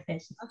the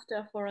surface.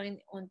 After falling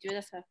onto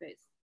the surface.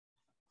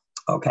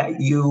 Okay,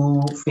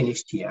 you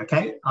finished here,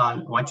 okay? I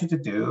want you to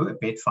do a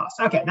bit fast.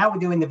 Okay, now we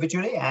do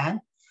individually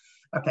and,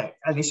 okay,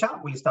 Alicia,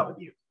 we'll start with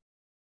you.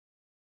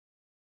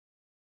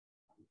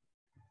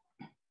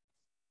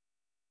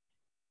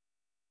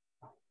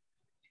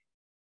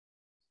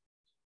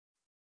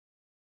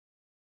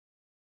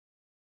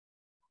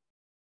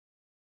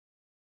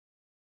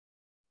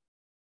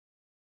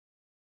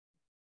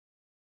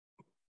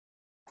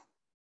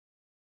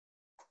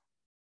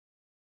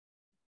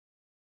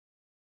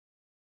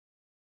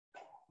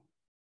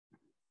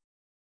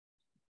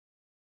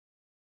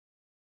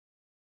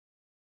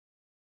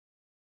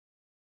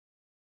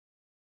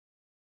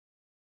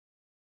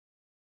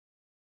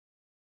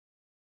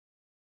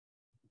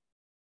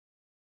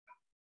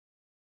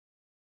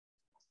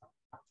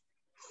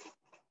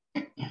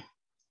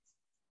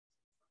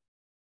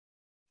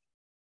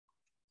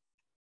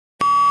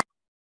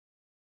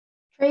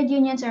 Trade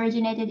unions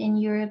originated in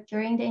Europe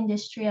during the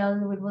Industrial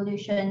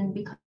Revolution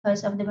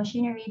because of the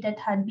machinery that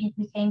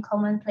became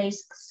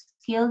commonplace.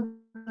 Skilled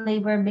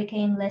labor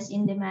became less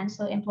in demand,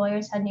 so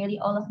employers had nearly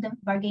all of them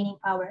bargaining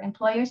power.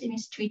 Employers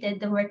mistreated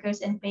the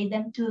workers and paid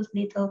them too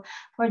little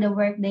for the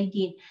work they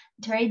did.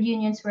 Trade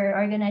unions were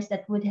organized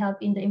that would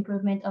help in the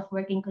improvement of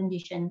working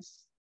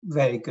conditions.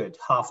 Very good,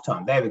 half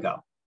time, there we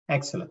go.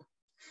 Excellent.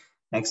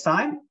 Next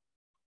time,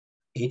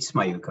 it's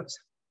Mayuko's.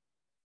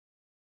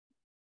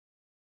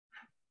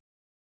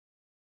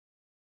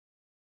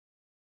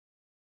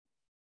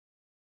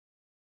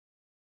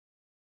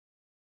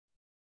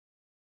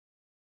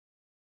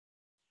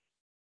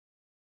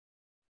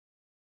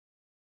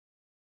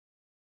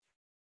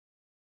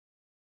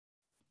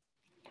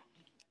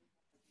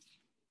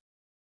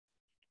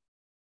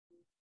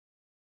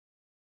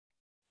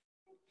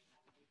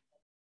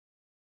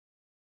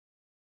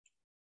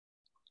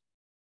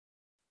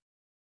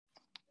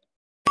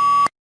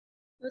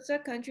 Also, a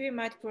country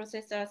might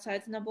possess a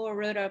sizable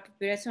rural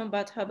population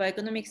but have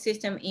economic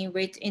system in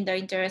which the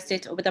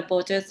interests of the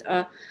voters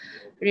are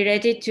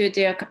related to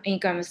their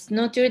incomes,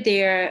 not to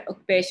their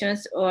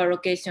occupations or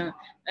location.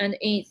 And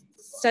in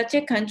such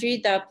a country,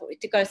 the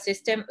political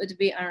system would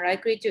be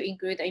unlikely to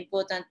include an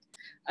important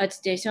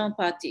agitation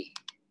party.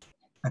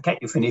 Okay,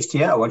 you finished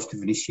here. I want you to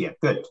finish here.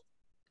 Good.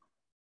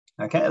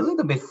 Okay, a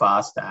little bit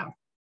faster.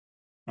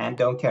 And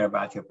don't care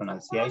about your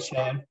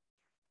pronunciation.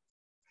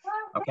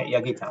 Okay,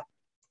 Yagita.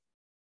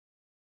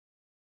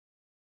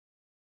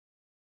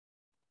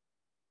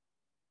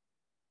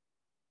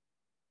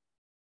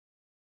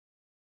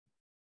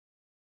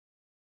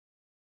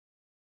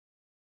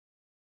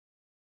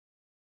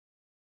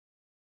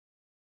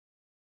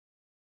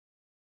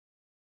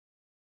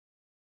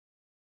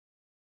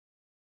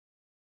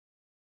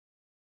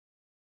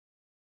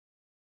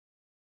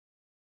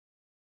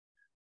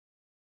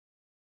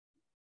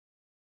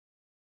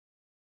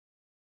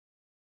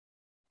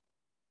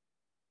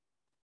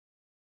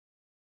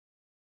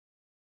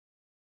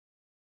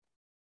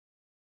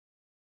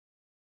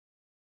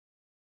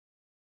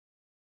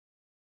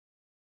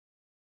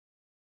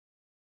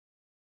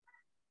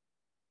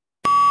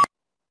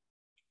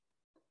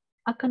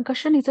 A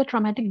concussion is a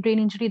traumatic brain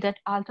injury that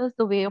alters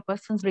the way a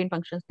person's brain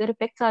functions. Their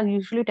effects are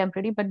usually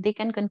temporary, but they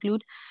can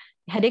include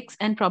headaches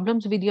and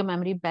problems with your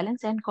memory,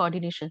 balance, and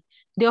coordination.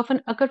 They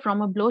often occur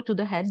from a blow to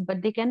the head,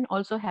 but they can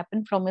also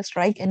happen from a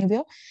strike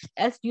anywhere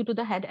else due to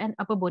the head and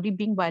upper body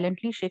being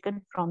violently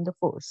shaken from the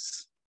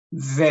force.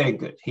 Very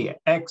good here.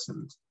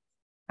 Excellent.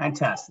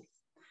 Fantastic.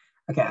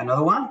 Okay,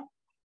 another one.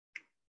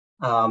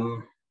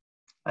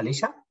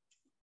 Alicia?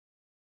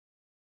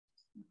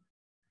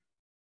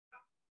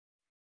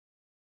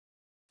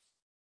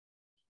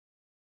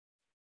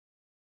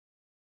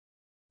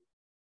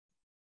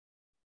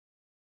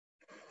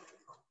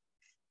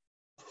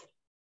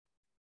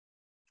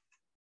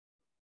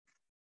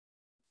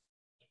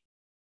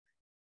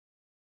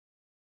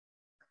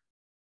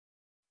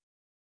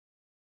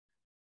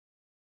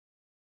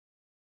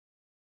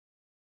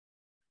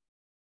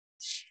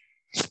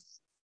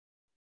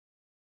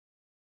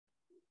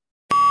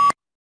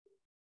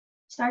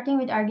 Starting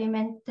with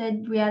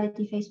augmented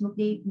reality, Facebook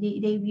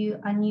debut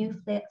a new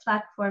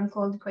platform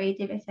called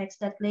Creative Effects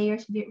that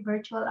layers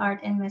virtual art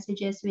and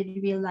messages with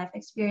real-life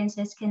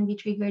experiences can be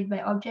triggered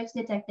by objects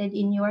detected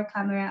in your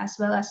camera as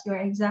well as your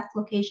exact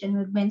location,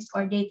 movements,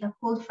 or data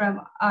pulled from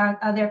our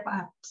other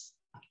apps.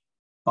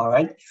 All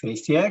right,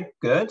 finished here.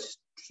 Good.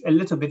 A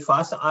little bit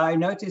faster. I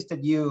noticed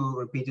that you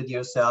repeated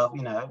yourself,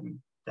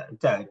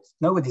 don't.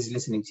 Nobody's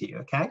listening to you,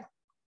 okay?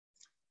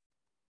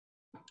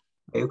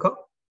 Yuko?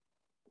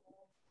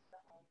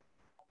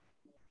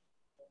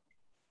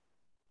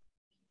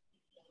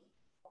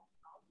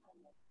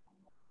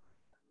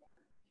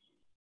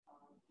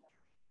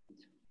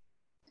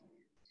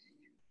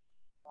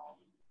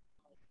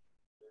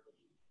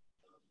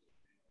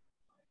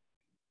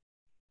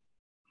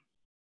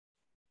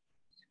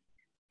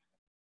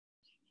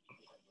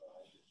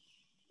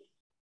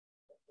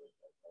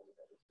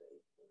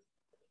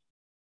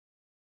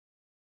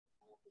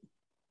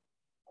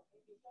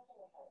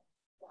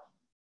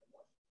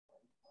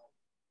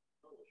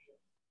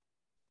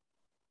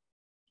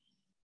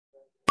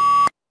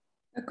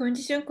 A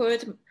condition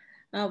called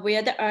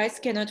where the eyes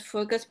cannot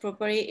focus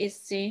properly is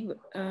seen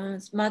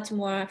much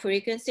more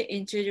frequently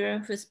in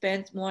children who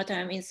spend more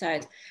time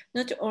inside.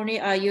 Not only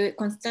are you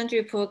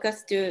constantly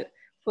focus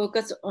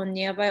on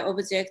nearby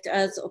objects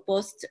as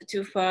opposed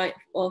to far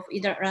off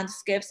in the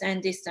landscapes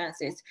and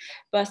distances,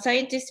 but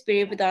scientists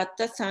believe that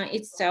the sun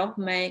itself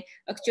may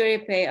actually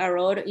play a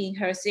role in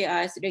healthy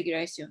eyes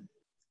regulation.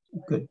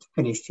 Good,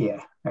 finished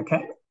here,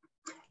 okay?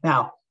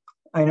 Now,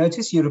 I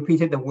noticed you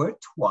repeated the word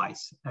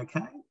twice,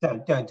 okay?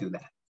 Don't do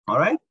that, all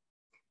right?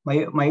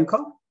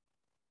 Mayuko?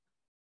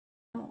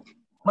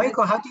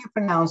 Mayuko, how do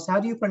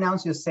you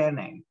pronounce your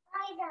surname?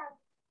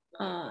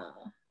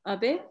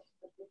 Abe?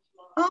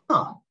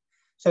 Ah,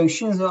 so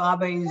Shinzo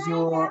Abe is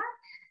your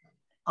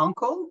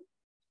uncle?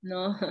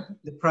 No.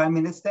 The Prime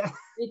Minister?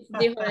 It's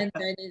different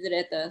Chinese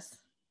letters.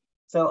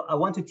 So I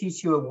want to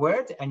teach you a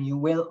word and you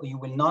will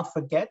not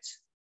forget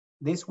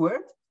this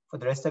word for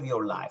the rest of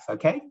your life,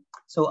 okay?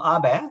 So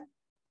Abe,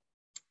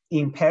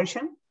 in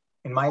Persian,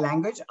 in my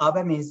language,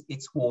 Abe means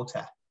it's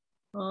water.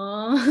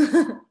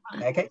 Oh.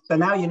 Okay, so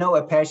now you know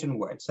a Persian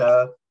word.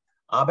 So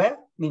Abe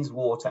means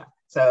water.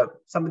 So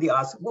somebody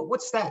asks,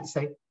 what's that? You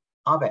say,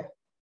 Abe.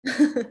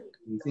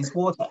 It's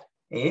water.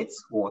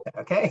 It's water,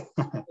 okay?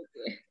 Okay.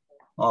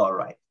 All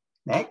right,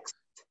 next.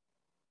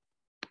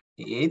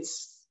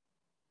 It's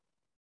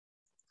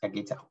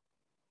Agita.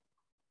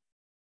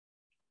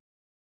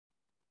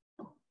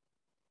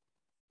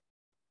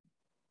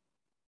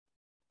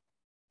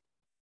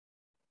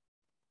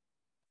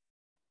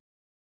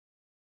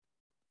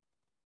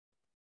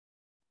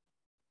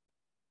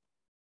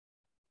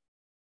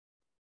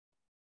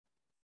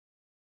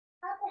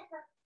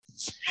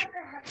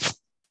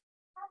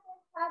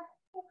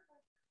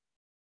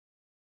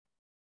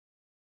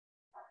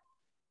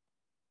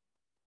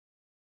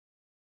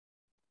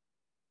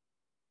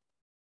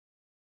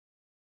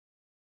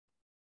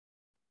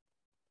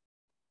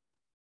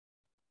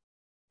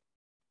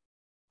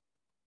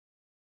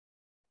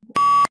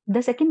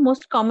 The second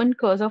most common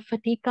cause of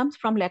fatigue comes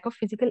from lack of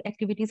physical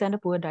activities and a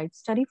poor diet.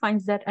 Study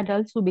finds that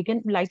adults who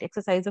begin light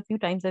exercise a few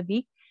times a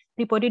week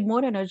reported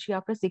more energy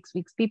after 6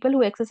 weeks. People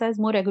who exercise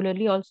more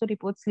regularly also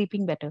report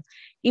sleeping better,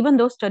 even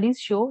though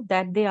studies show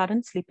that they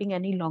aren't sleeping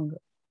any longer.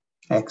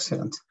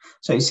 Excellent.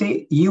 So you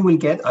see, you will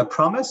get, I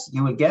promise,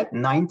 you will get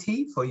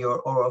 90 for your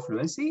oral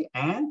fluency,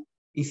 and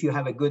if you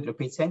have a good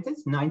repeat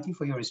sentence, 90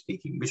 for your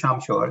speaking, which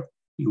I'm sure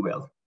you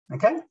will.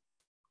 Okay?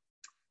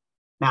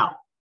 Now,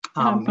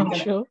 I'm not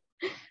sure.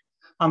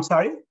 I'm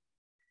sorry?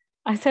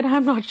 I said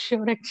I'm not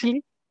sure,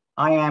 actually.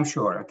 I am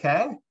sure,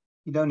 okay?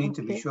 You don't need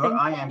to be sure.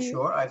 I am you.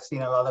 sure. I've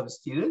seen a lot of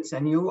students,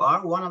 and you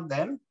are one of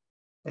them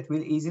that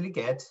will easily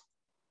get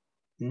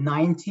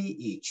 90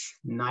 each.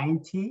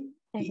 90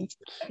 each.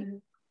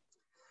 You.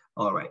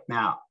 All right,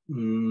 now,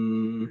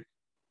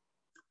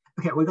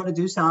 okay, we're going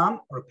to do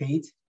some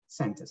repeat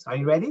sentence. Are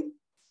you ready?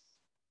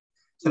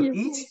 So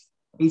yes.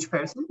 each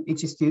person,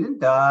 each student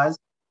does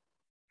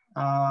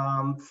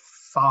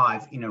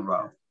 5 in a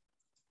row.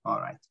 All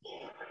right.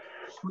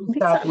 We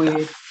start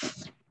with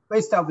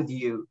let's start with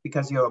you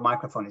because your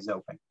microphone is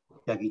open,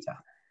 Yagita.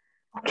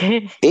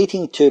 Okay.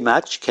 Eating too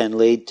much can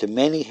lead to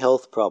many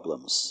health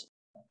problems.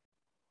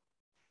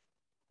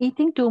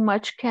 Eating too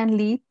much can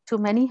lead to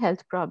many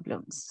health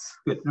problems.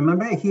 Good.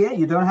 Remember here,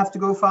 you don't have to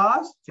go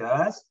fast,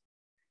 just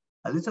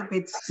a little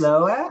bit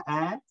slower,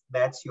 and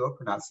that's your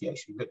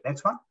pronunciation. Good.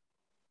 Next one.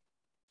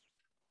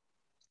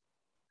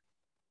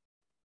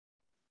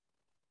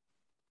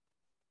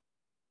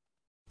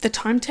 The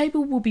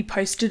timetable will be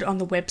posted on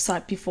the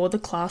website before the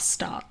class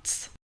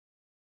starts.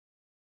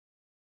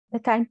 The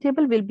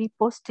timetable will be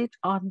posted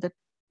on the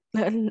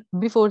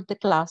before the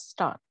class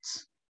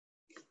starts.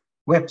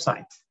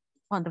 Website.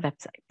 On the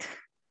website.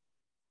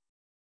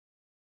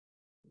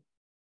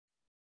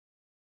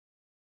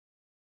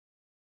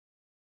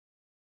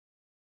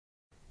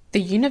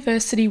 The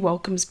university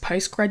welcomes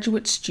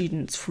postgraduate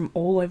students from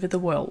all over the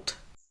world.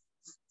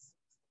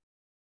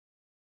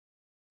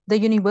 The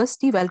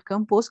university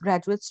welcomes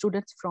postgraduate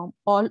students from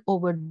all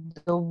over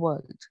the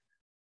world.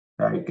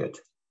 Very good.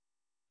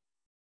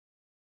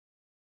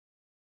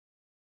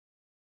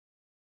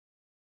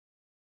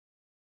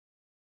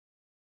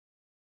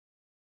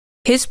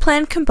 His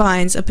plan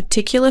combines a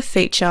particular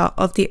feature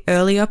of the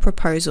earlier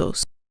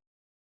proposals.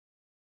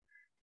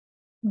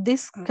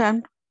 This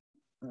can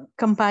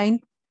combine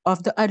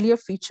of the earlier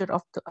feature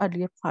of the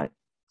earlier part.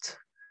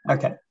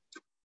 Okay.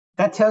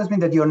 That tells me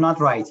that you're not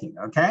writing,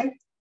 okay?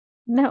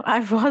 No, I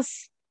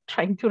was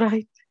trying to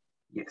write.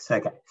 Yes,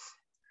 okay.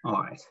 All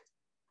right.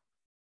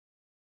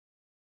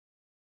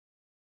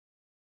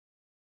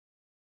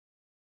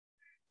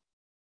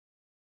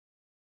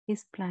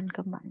 His plan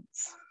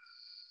combines.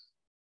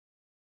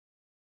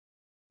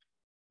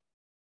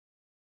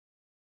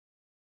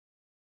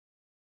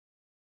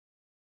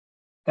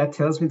 That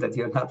tells me that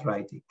you're not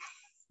writing.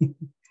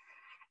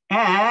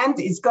 And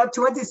it's got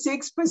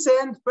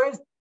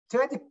 26%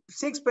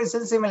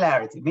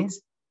 similarity.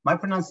 Means my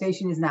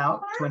pronunciation is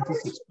now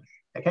 26%.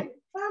 Okay,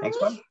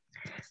 next one.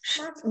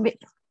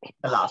 Wait.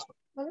 The last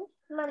one.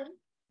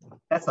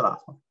 That's the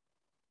last one.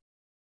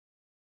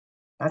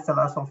 That's the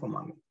last one for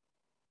mommy.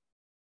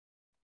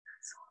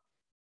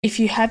 If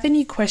you have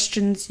any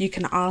questions, you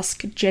can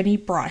ask Jenny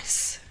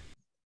Bryce.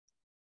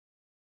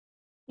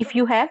 If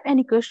you have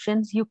any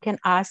questions, you can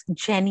ask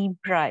Jenny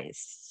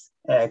Bryce.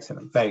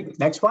 Excellent, very good.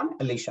 Next one,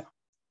 Alicia.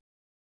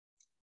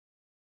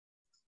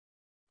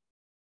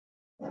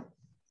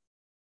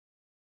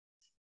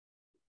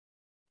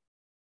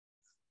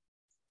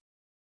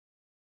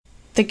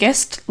 The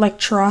guest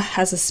lecturer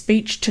has a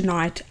speech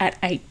tonight at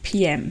 8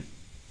 p.m.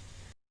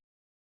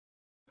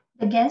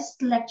 The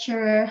guest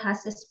lecturer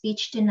has a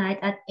speech tonight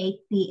at 8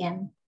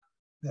 p.m.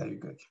 Very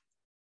good.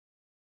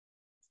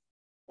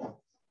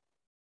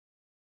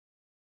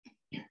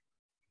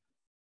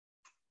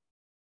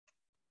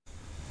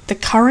 The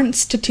current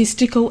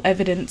statistical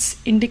evidence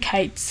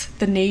indicates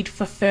the need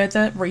for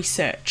further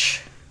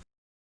research.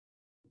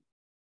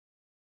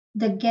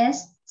 The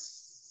guests...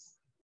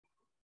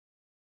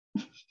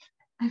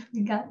 I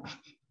forgot.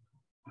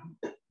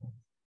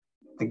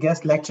 The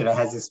guest lecturer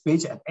has a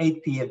speech at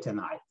 8 p.m.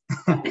 tonight.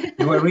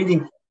 You were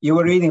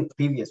reading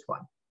previous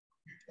one.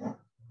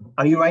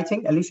 Are you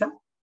writing, Alicia?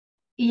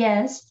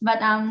 Yes,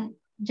 but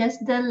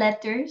just the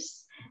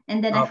letters,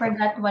 and then Okay. I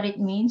forgot what it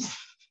means.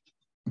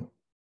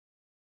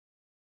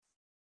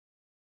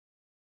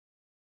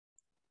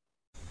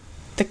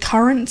 The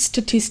current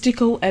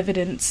statistical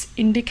evidence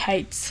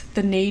indicates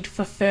the need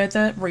for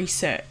further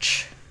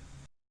research.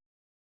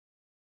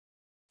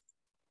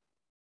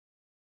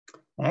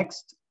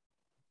 Next.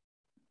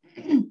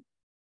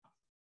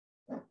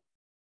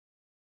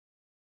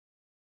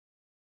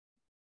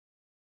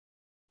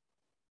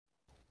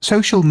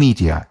 Social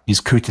media is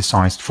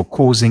criticized for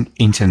causing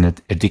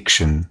internet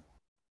addiction.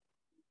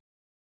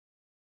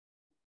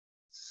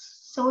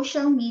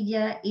 Social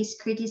media is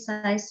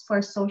criticized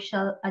for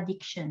social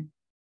addiction.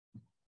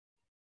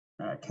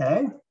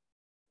 Okay.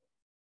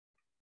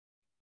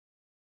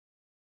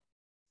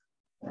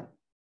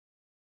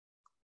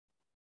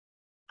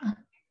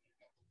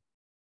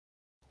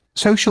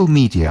 Social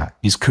media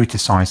is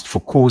criticized for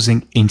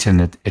causing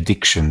internet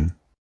addiction.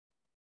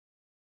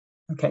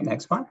 Okay,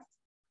 next one.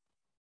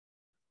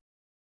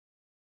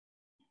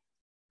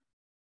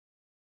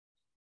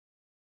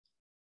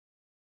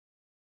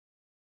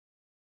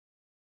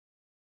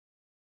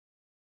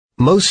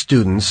 Most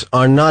students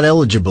are not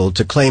eligible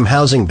to claim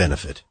housing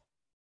benefit.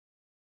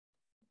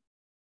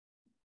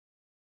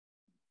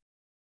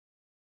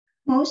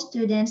 Most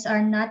students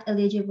are not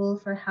eligible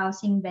for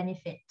housing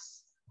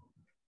benefits.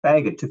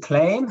 Very good. To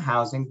claim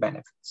housing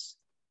benefits.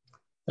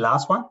 The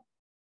last one.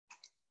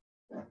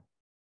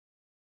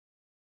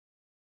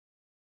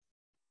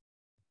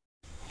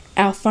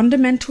 Our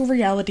fundamental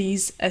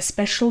realities,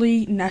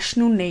 especially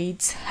national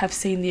needs, have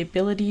seen the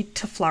ability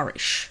to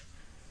flourish.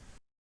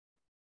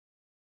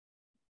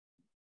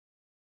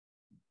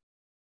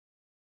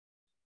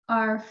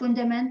 Our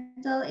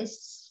fundamental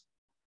is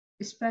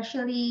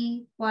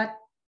especially what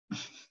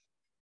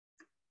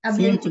Seem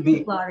ability to be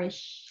to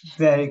flourish.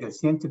 very good.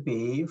 Seem to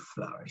be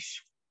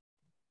flourish.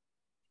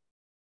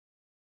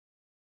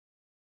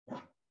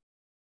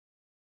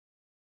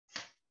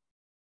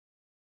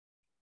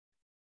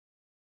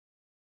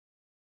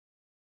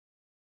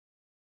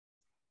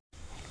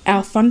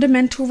 Our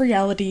fundamental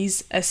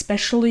realities,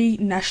 especially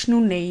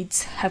national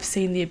needs, have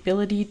seen the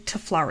ability to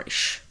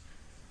flourish.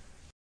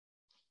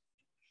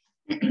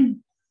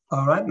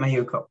 All right,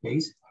 Mayuko,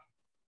 please.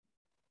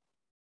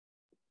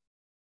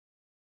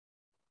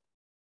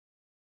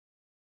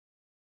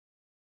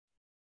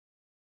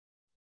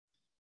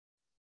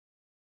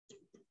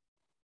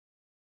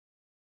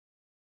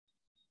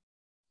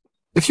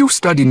 If you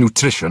study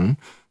nutrition,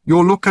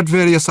 you'll look at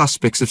various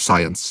aspects of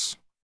science.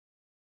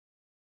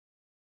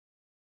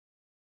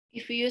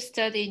 If you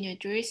study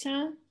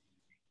nutrition,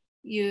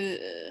 you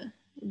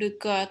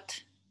look at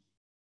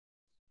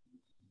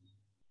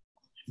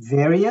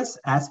various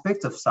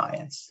aspects of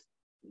science.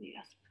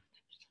 Yes.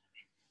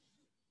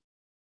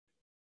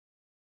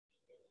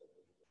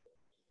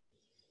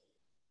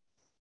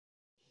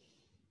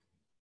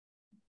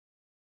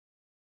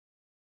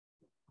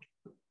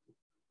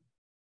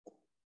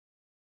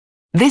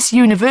 This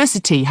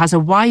university has a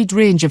wide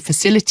range of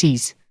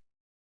facilities.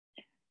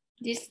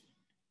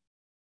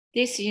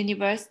 This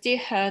university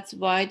has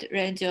wide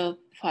range of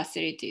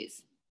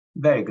facilities.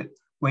 Very good.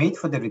 Wait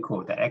for the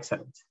recorder.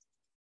 Excellent.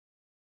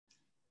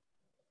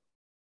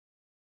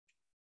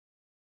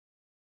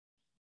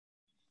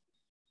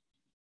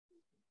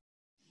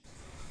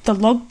 The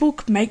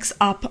logbook makes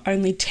up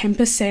only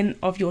 10%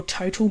 of your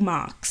total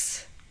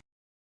marks.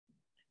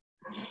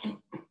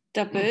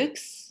 The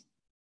books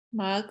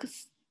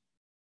marks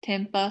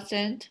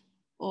 10%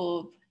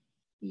 of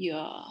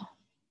your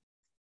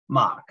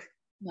mark.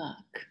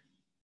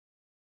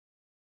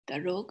 The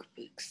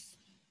logbooks.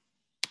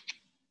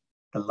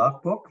 The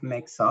logbook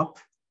makes up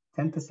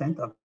 10%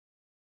 of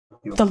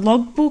your... The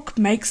logbook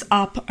makes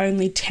up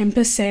only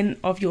 10%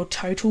 of your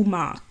total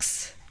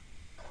marks.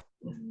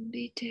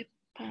 Only 10%.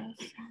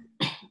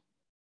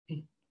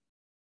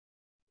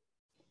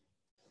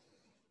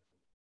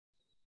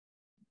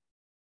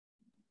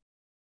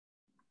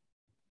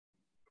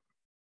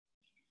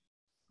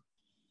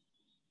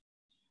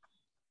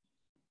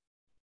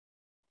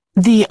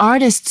 The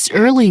artist's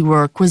early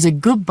work was a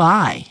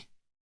goodbye.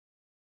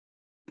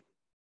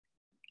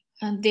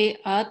 And the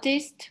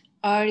artist's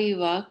early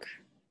work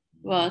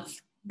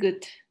was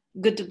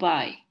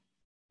goodbye.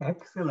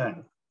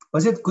 Excellent.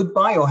 Was it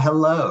goodbye or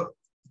hello?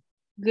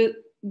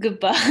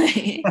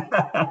 Goodbye.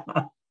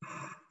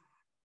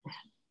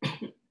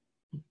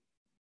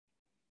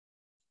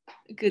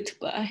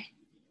 Goodbye.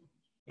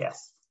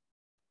 Yes.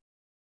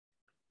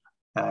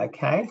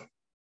 Okay.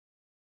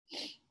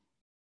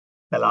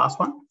 The last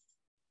one.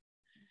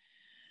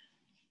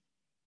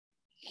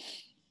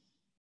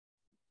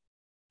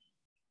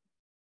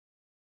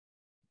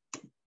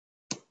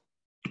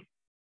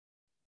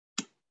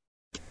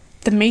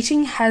 The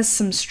meeting has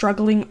some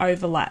struggling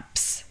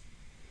overlaps.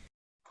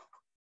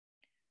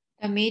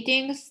 The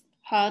meetings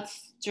had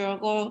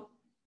struggle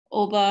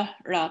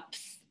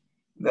overlaps.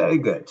 Very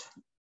good.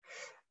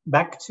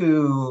 Back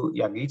to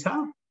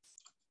Yagita.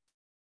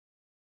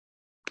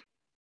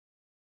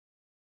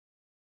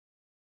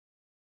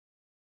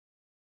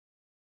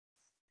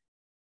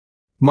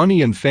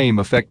 Money and fame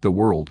affect the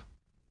world.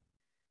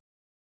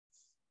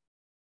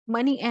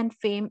 Money and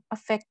fame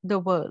affect the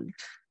world.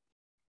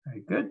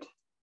 Very good.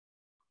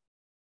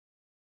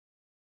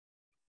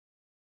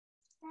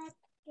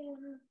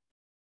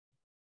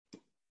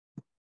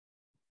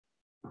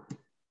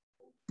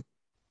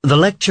 The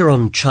lecture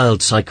on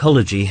child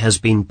psychology has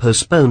been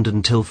postponed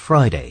until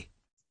Friday.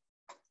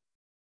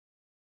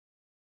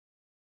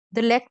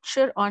 The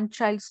lecture on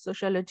child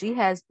sociology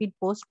has been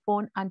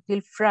postponed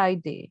until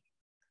Friday.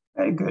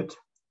 Very good.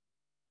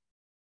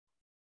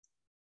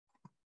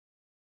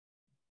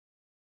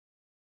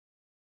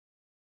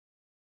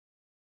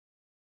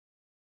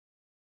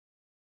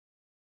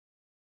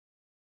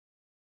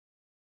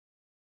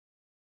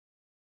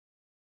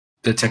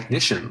 The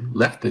technician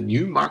left the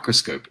new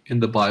microscope in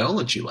the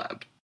biology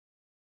lab.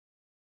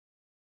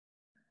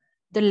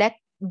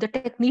 The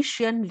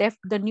technician left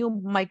the new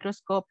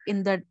microscope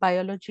in the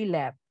biology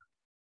lab.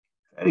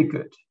 Very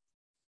good.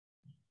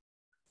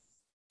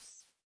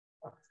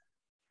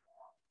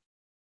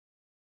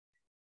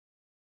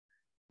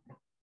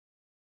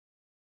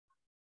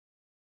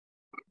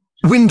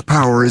 Wind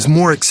power is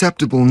more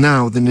acceptable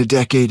now than a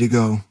decade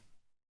ago.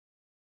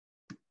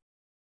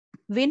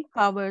 Wind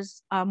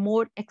powers are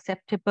more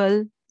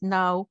acceptable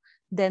now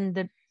than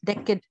the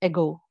decade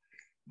ago.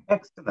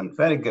 Excellent.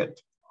 Very good.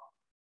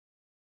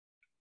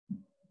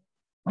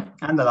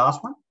 And the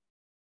last one.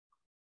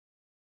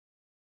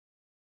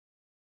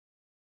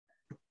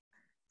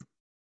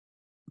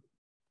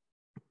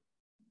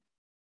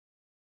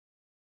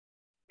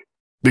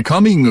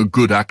 Becoming a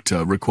good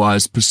actor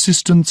requires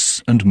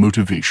persistence and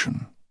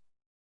motivation.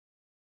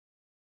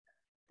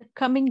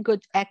 Becoming a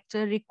good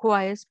actor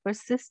requires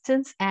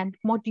persistence and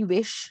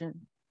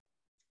motivation.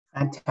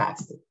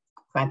 Fantastic.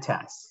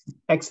 Fantastic.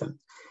 Excellent.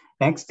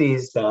 Next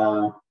is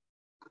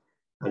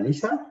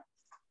Alicia.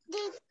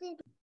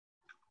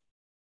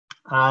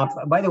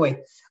 By the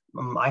way,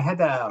 I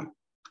had a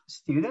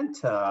student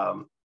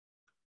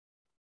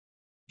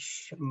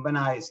when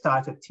I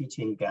started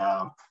teaching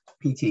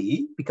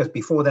PTE, because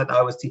before that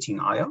I was teaching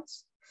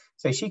IELTS.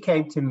 So she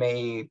came to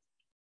me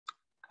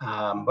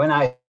when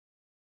I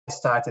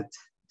started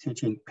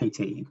teaching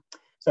PTE.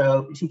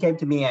 So she came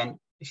to me and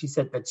she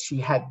said that she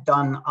had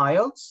done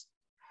IELTS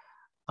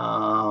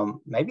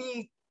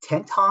maybe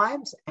 10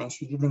 times and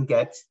she didn't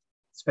get,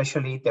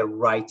 especially the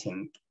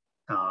writing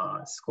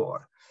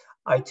score.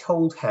 I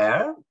told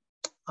her,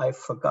 I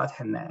forgot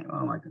her name.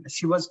 Oh my goodness.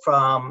 She was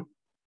from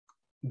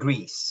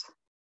Greece.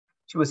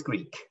 She was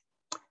Greek.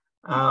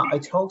 I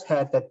told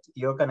her that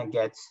you're going to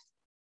get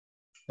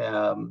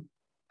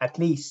at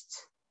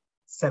least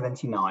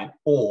 79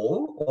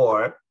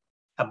 or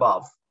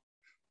above.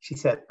 She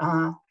said,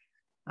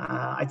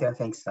 I don't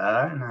think so.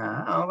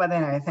 No. Oh, but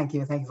anyway, thank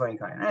you for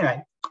inquiring.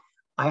 Anyway,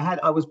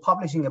 I was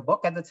publishing a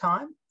book at the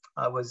time.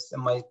 I was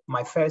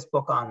my first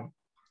book on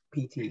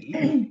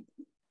PTE.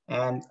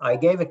 And I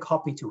gave a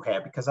copy to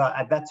her because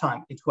at that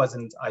time it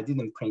wasn't, I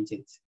didn't print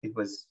it. It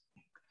was,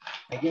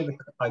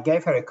 I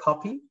gave her a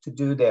copy to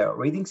do the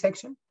reading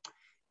section,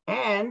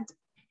 and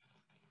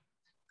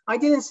I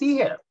didn't see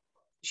her.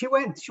 She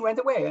went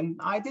away, and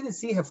I didn't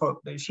see her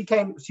she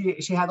came,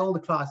 she had all the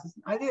classes.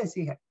 I didn't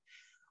see her.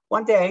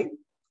 One day,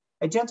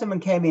 a gentleman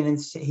came in and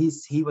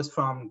he was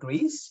from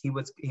Greece. He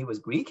was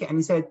Greek, and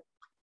he said,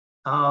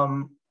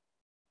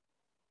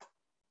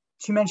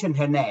 she mentioned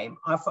her name.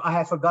 I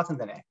had forgotten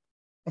the name.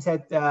 I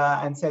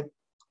said,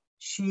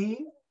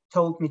 she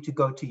told me to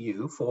go to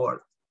you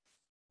for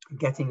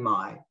getting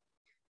my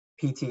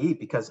PTE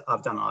because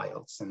I've done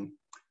IELTS. And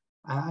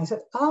I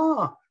said,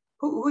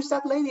 who's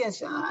that lady?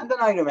 And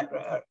then I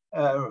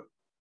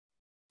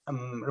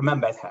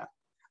remembered her.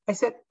 I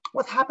said,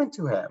 what happened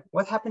to her?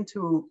 What happened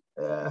to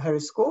her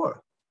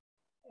score?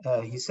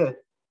 He said,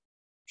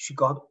 she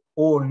got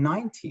all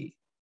 90,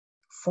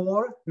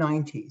 4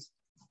 90s.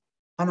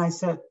 And I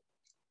said,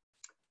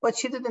 but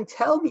she didn't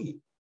tell me.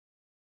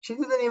 She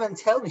didn't even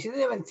tell me. She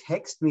didn't even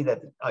text me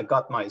that I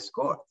got my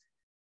score.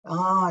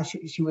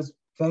 She was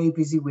very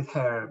busy with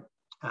her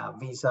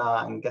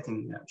visa and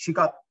getting, she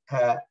got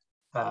her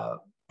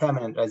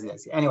permanent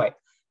residency. Anyway,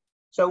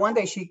 so one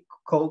day she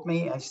called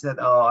me and she said,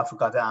 oh, I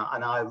forgot that,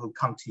 and I will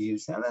come to you.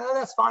 So,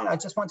 that's fine. I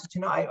just wanted to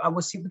know. I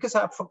will see, because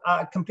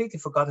I completely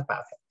forgot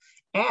about her.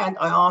 And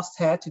I asked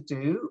her to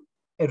do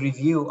a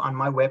review on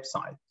my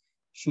website.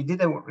 She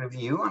did a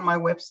review on my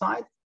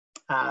website.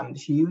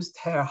 She used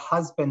her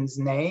husband's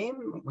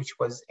name, which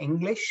was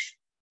English.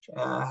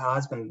 Her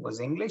husband was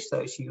English,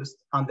 so she used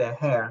under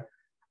her,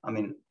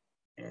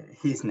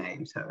 his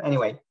name. So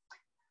anyway,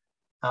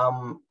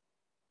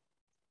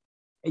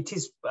 it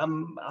is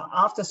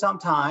after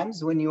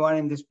sometimes when you are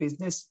in this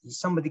business,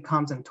 somebody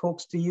comes and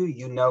talks to you,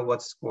 you know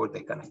what score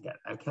they're going to get,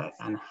 okay?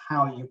 And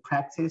how you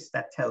practice,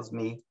 that tells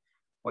me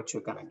what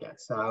you're going to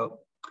get. So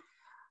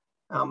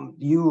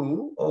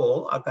you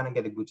all are going to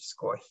get a good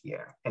score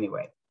here.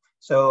 Anyway,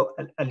 so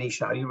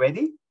Alicia, are you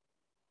ready?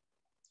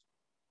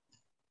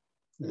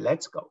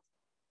 Let's go.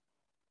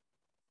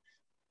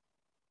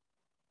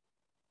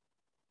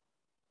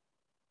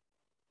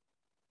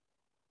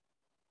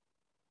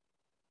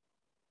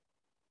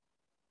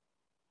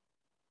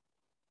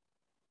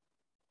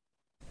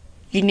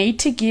 You need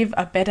to give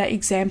a better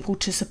example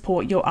to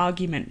support your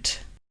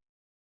argument.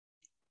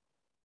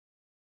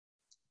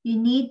 You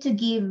need to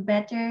give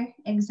better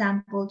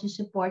example to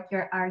support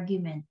your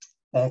argument.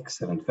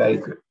 Excellent, very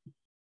good.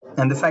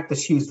 And the fact that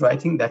she's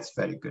writing, that's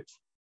very good.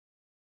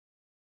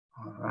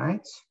 All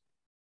right.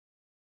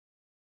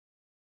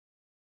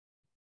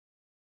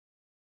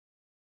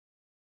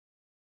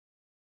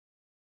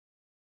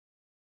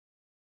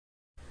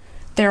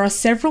 There are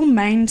several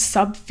main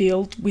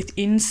subfields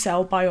within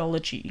cell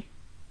biology.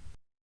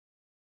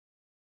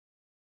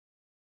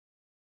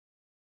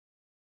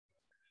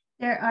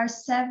 There are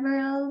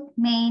several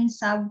main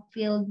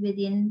subfields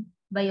within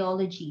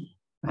biology.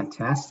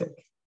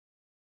 Fantastic.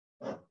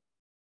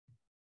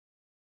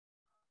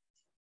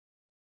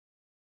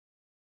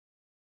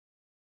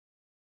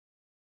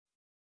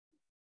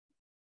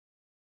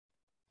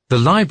 The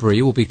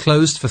library will be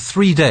closed for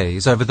 3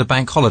 days over the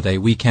bank holiday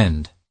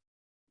weekend.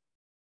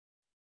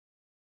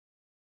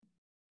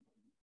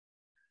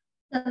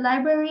 The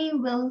library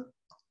will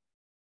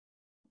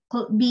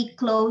be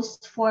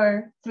closed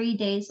for 3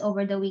 days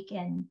over the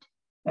weekend.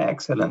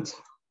 Excellent.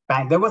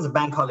 There was a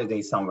bank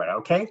holiday somewhere,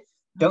 okay?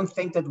 Don't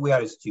think that we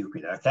are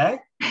stupid, okay?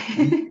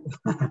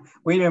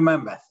 We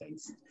remember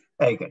things.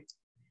 Very good.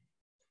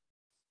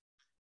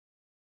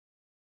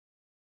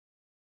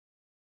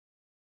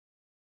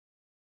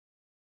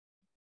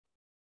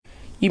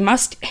 You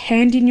must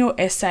hand in your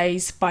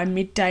essays by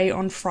midday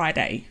on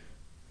Friday.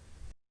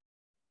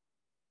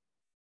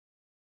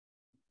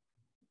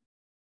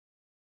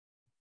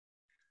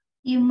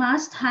 You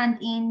must hand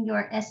in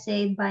your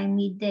essay by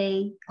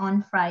midday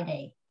on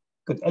Friday.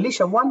 Good.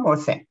 Alicia, one more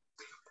thing.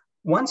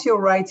 Once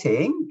you're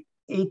writing,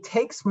 it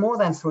takes more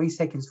than 3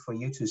 seconds for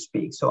you to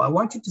speak. So I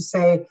want you to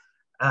say,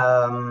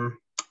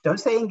 don't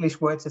say English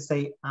words, just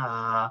say,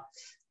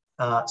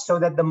 so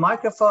that the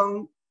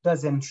microphone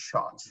doesn't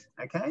shut,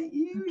 okay?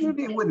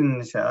 Usually it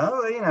wouldn't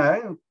show, you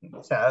know.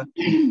 So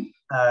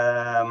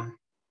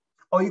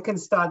Or you can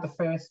start the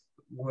first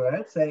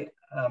word, say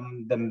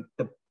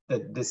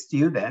the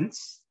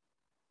students.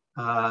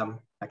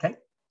 Okay.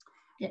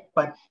 Yeah.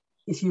 But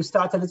if you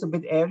start a little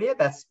bit earlier,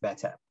 that's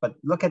better. But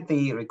look at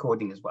the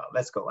recording as well.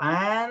 Let's go.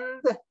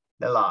 And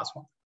the last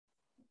one.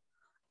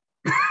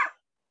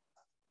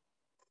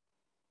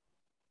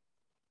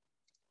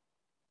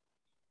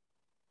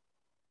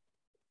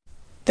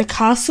 The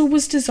castle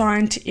was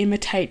designed to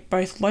imitate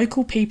both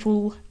local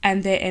people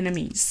and their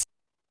enemies.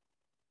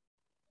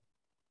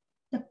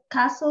 The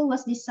castle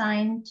was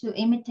designed to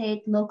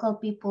imitate local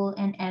people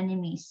and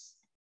enemies.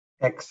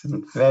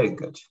 Excellent. Very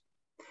good.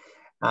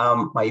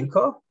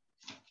 Mayuko?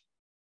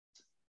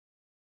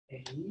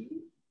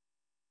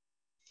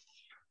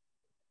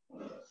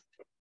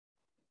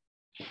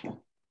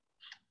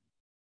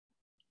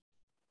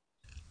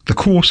 The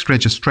course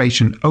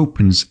registration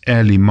opens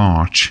early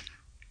March.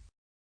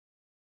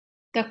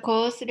 The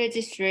course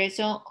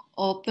registration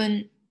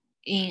opened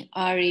in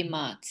early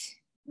March.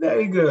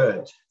 Very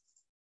good.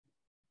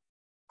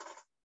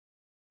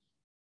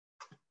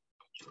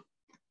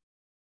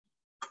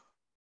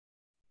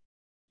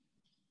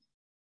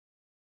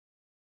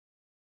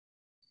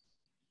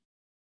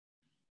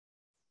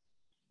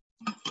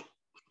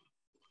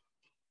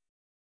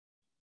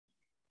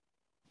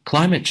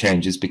 Climate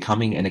change is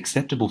becoming an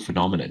acceptable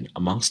phenomenon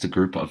amongst a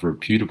group of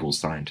reputable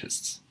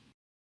scientists.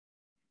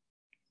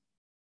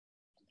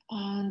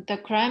 The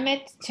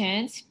climate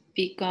change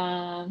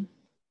become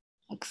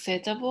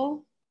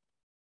acceptable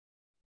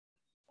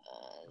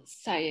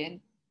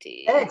scientists.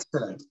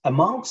 Excellent.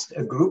 Amongst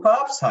a group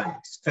of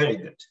scientists. Very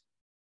good.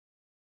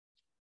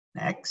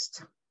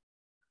 Next.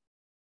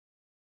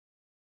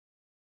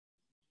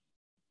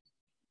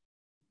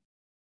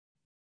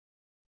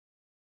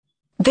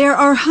 There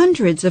are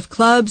hundreds of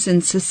clubs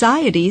and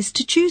societies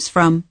to choose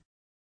from.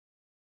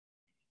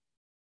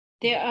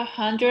 There are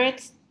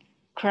hundreds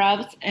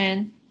clubs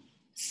and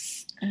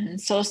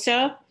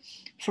social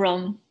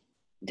from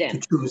them. To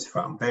choose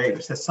from. Very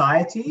good.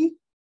 Society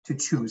to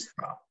choose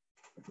from.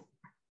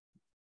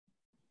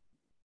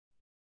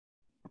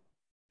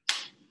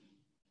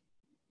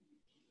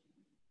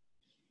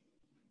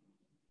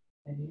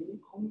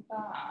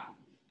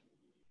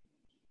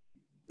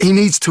 He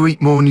needs to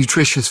eat more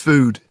nutritious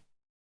food.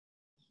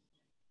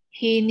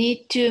 He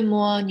needs to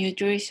more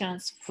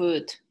nutritious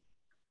food.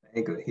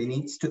 Very good. He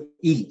needs to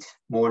eat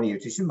more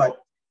nutrition, but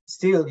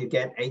still you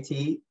get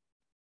 80%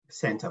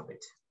 of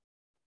it.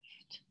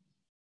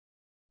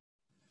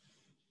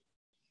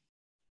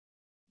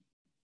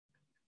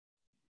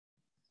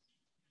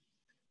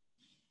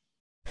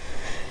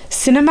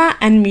 Cinema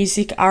and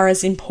music are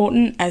as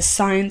important as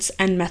science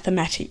and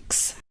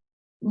mathematics.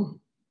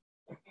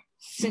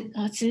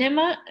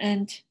 Cinema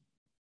and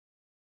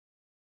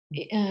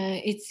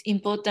it's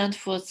important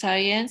for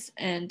science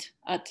and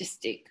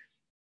artistic.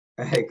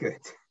 Very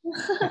good.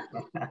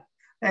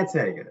 That's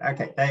very good.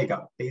 Okay, there you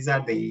go. These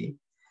are the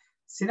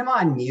cinema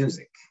and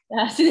music.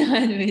 Cinema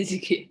and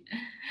music.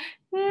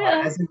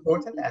 Are as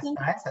important as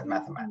science and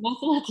mathematics.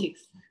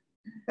 Mathematics.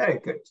 Very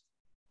good.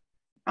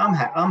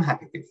 I'm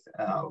happy with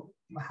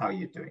how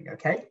you're doing.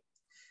 Okay,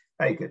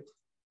 very good.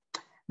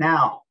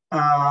 Now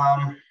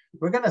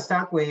we're going to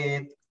start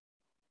with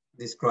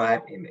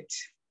describe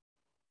image.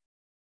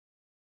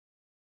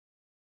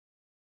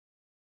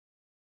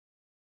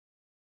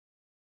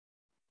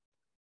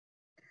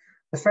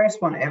 The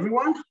first one,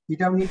 everyone, you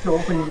don't need to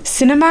open.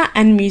 Cinema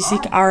and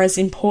music are as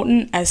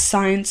important as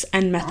science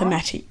and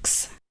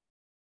mathematics.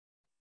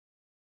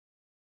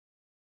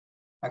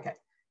 Okay,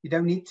 you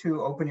don't need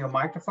to open your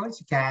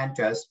microphones. You can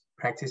just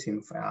practice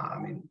in,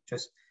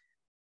 just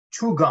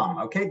chew gum.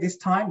 Okay, this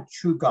time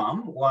chew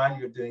gum while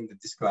you're doing the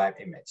describe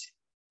image.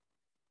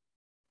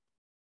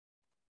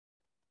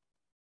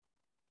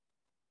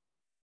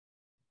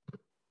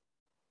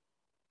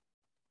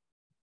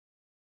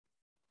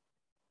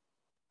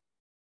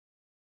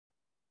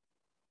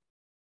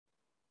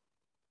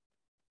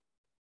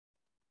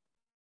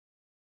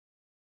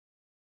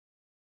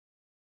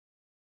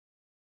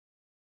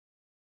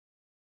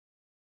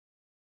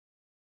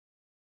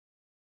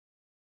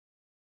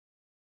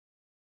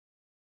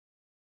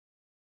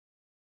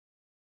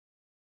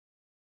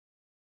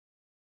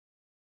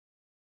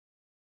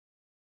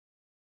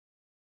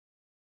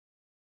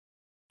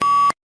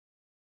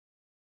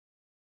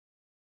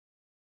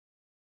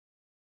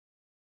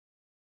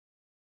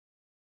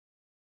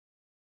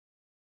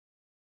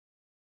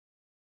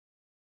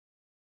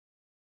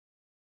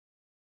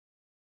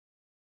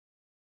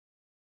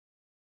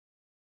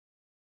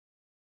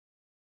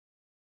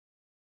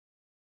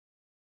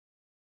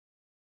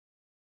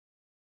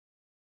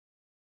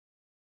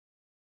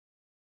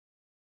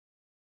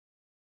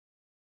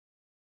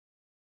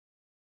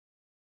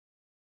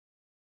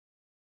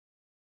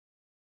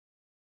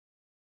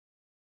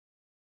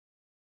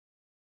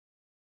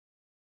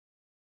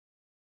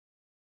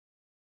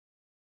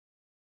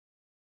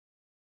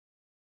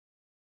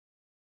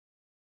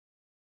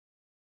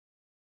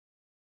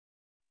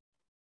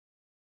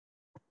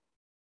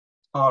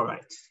 All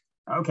right.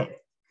 Okay.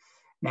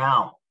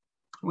 Now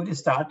we'll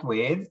start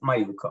with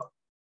Mayuko.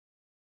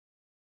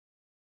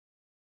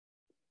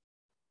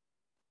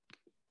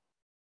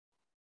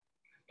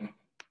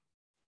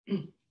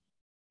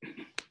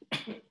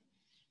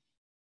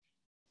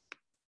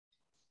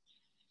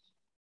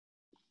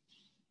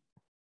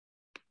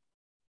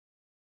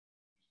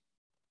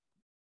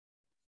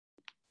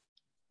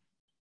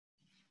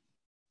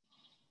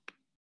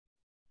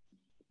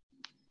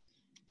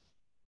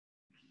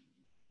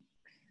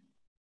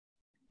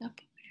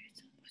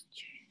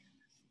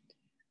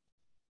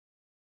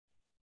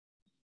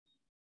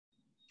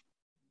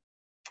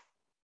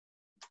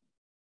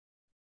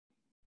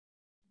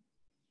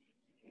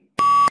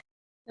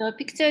 The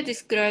picture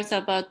describes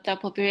about the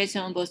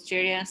population of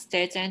Australian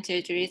states and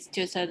territories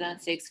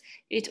 2006.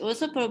 It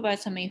also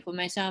provides some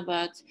information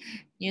about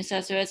New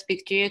South Wales,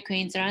 Victoria,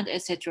 Queensland,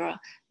 etc.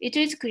 It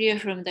is clear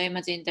from the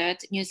imaging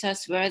that New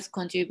South Wales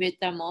contribute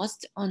the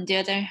most. On the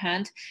other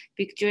hand,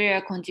 Victoria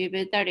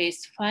contribute the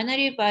least.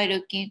 Finally, by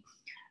looking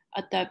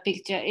at the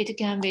picture, it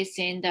can be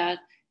seen that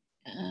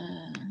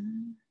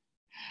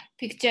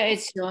picture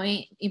is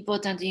showing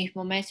important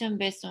information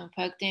based on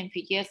fact and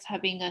figures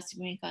having a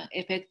significant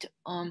effect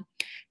on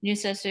New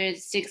South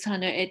Wales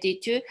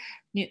 682,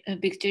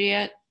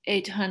 Victoria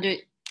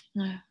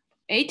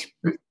 808.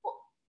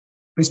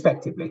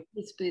 Respectively.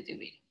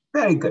 Respectively.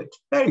 Very good,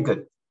 very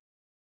good.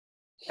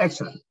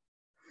 Excellent.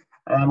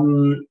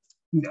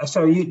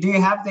 So do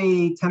you have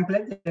the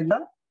template?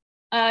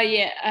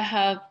 Yeah, I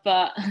have.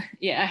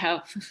 Yeah, I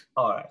have.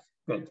 All right,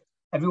 good.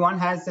 Everyone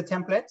has the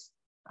template?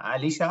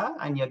 Alicia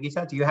and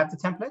Yogita, do you have the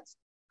templates?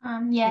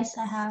 Yes,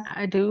 I have.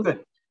 I do.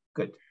 Good,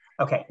 good.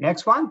 Okay,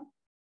 next one,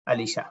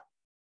 Alicia.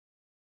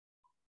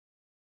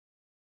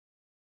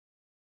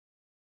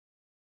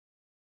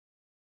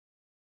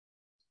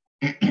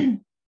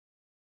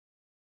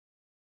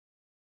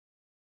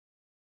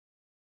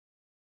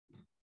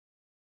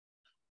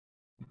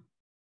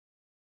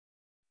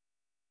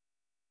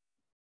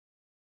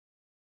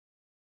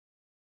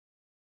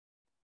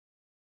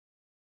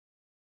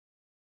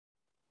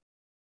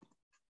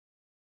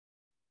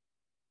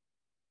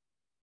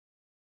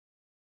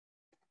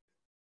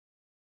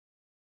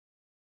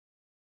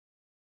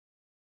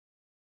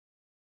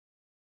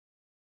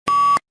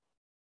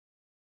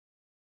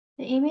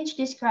 The image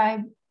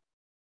described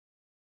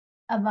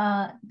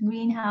about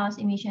greenhouse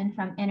emission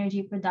from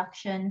energy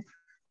production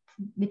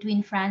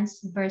between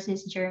France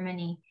versus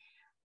Germany.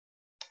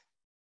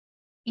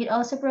 It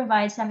also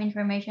provides some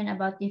information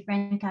about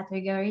different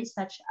categories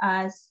such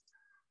as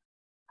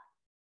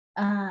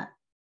the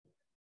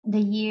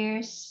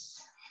years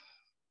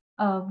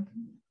of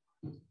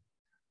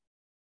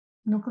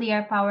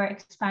nuclear power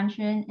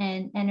expansion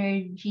and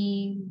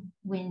energy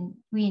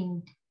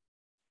wind.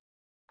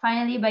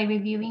 Finally, by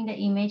reviewing the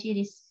image,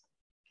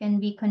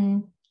 can be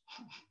I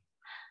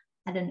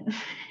don't know.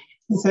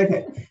 It's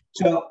okay.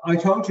 So I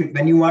told you,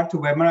 when you want to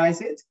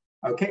memorize it,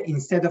 okay,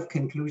 instead of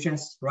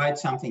conclusions, write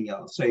something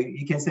else. So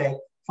you can say,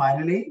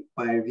 finally,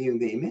 by reviewing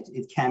the image,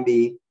 it can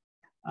be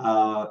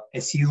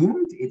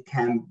assumed, it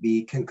can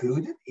be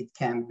concluded, it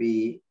can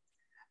be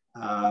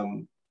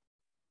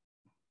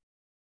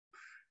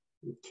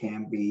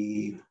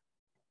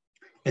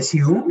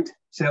assumed.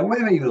 So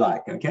whatever you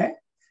like, okay?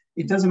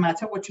 It doesn't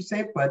matter what you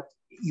say, but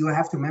you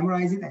have to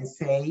memorize it and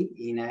say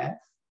in a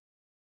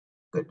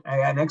good.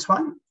 Next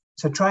one.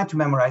 So try to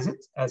memorize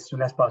it as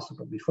soon as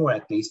possible, before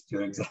at least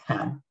your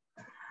exam.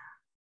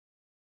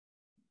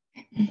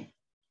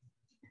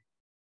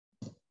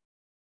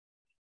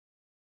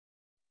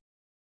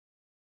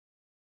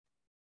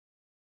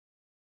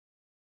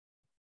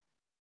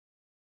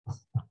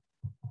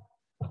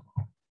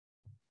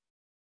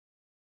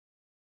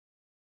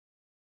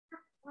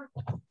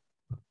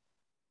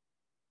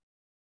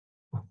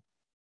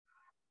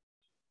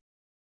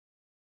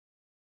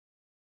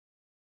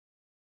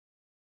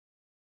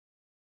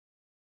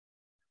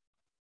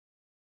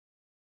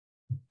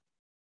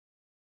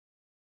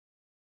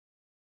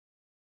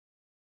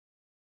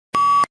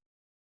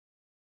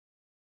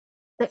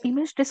 The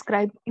image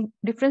describes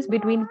difference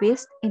between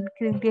waste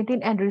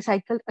incinerated and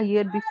recycled a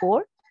year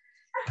before.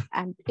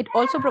 And it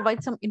also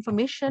provides some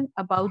information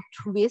about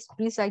waste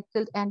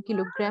recycled and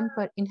kilogram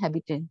per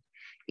inhabitant.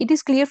 It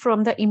is clear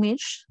from the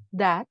image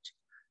that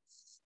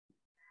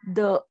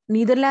the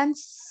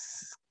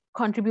Netherlands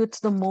contributes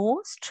the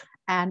most,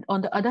 and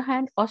on the other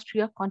hand,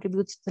 Austria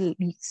contributes the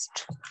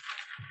least.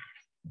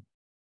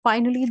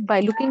 Finally,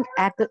 by looking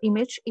at the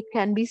image, it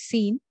can be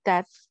seen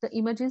that the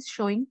image is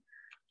showing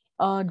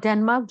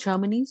Denmark,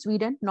 Germany,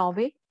 Sweden,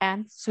 Norway,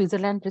 and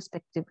Switzerland,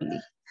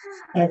 respectively.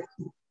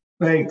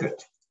 Very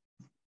good.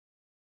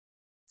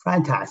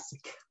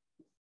 Fantastic.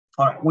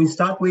 All right, we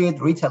start with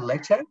retail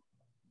lecture.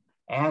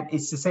 And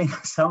it's the same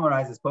as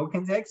summarize the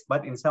spoken text,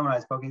 but in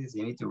summarize spoken text,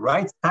 you need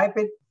to type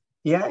it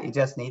here. You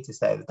just need to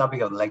say the topic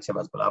of the lecture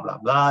was blah, blah,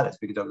 blah. The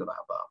speaker talked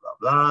about blah, blah,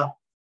 blah.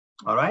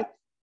 All right.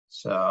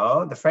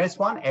 So the first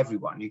one,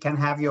 everyone, you can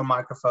have your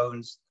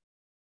microphones.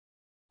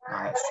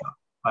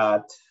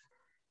 But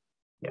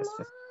yes.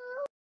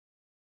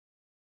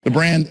 The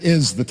brand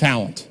is the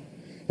talent.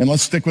 And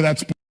let's stick with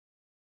that.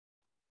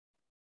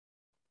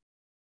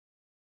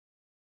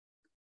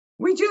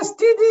 We just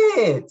did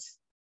it.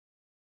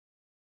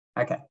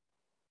 Okay.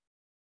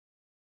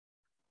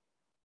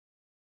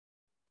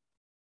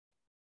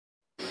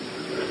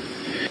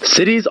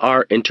 Cities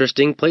are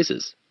interesting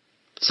places.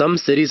 Some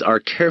cities are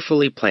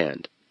carefully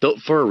planned,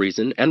 built for a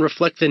reason, and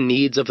reflect the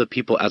needs of the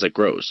people as it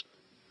grows.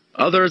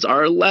 Others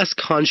are less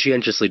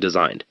conscientiously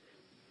designed.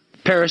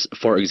 Paris,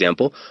 for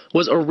example,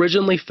 was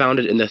originally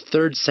founded in the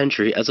 3rd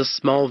century as a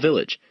small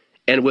village,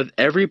 and with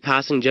every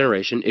passing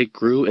generation it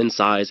grew in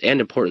size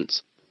and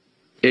importance.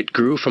 It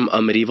grew from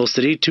a medieval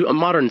city to a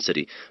modern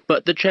city,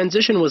 but the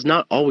transition was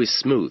not always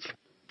smooth.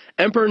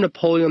 Emperor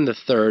Napoleon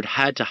III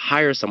had to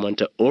hire someone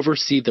to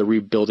oversee the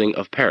rebuilding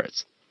of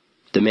Paris.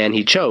 The man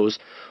he chose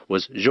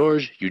was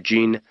Georges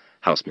Eugene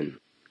Haussmann.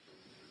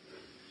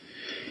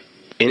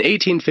 In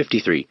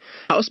 1853,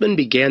 Haussmann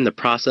began the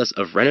process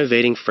of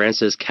renovating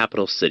France's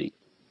capital city.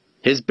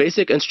 His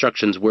basic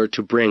instructions were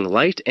to bring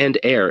light and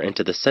air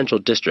into the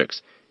central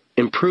districts,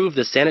 improve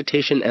the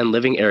sanitation and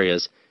living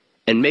areas,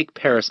 and make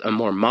Paris a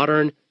more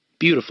modern,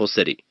 beautiful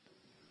city.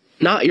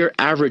 Not your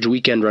average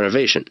weekend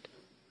renovation.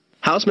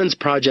 Haussmann's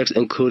projects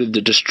included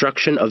the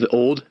destruction of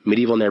old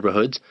medieval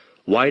neighborhoods,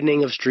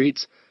 widening of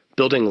streets,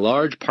 building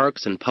large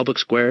parks and public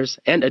squares,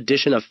 and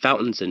addition of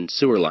fountains and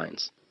sewer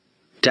lines.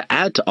 To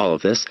add to all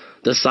of this,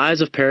 the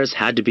size of Paris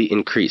had to be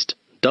increased,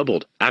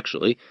 doubled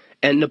actually,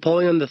 and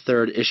Napoleon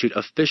III issued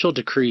official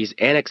decrees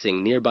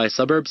annexing nearby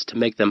suburbs to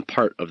make them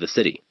part of the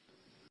city.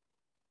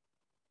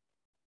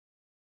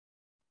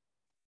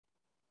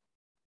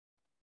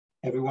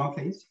 Everyone,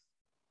 please.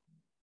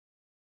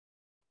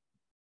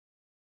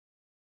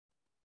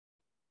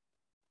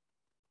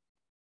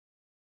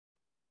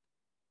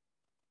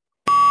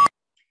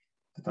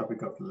 The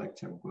topic of the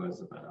lecture was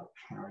about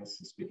Paris.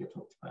 The speaker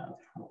talked about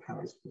how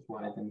Paris was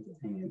widened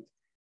and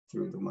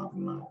through the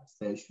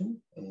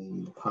modernization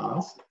in the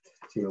past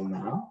till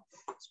now.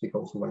 The speaker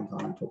also went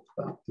on and talked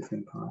about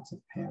different parts of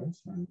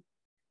Paris. And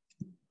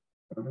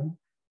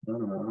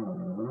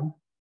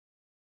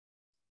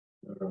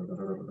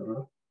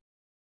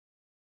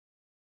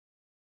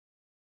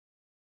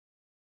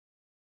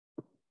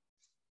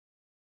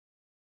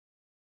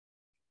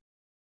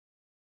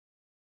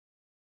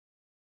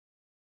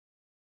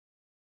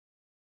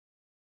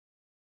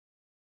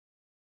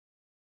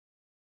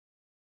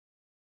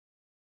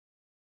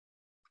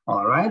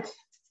all right,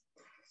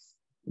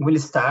 we'll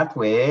start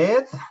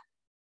with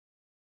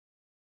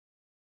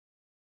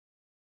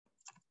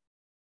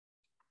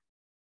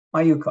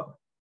Mayuko.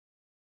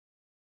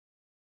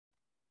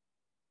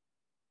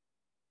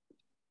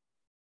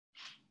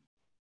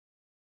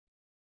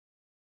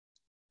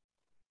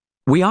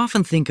 We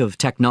often think of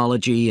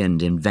technology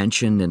and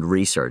invention and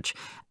research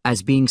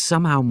as being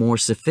somehow more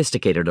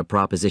sophisticated a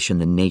proposition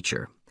than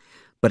nature.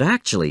 But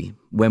actually,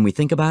 when we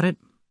think about it,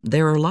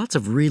 there are lots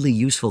of really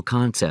useful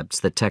concepts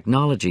that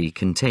technology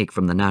can take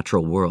from the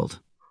natural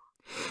world.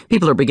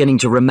 People are beginning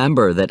to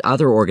remember that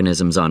other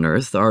organisms on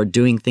Earth are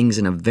doing things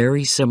in a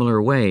very similar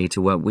way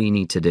to what we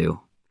need to do.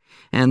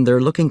 And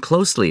they're looking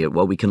closely at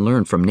what we can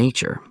learn from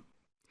nature.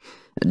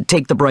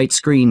 Take the bright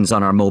screens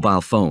on our mobile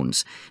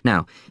phones.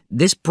 Now,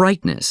 this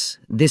brightness,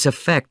 this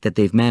effect that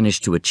they've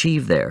managed to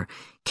achieve there,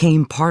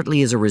 came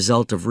partly as a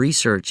result of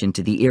research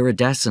into the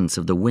iridescence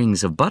of the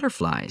wings of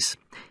butterflies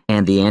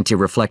and the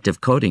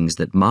anti-reflective coatings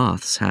that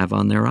moths have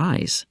on their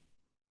eyes.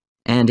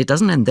 And it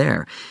doesn't end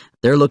there.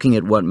 They're looking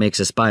at what makes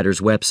a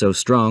spider's web so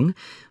strong,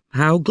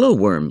 how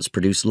glowworms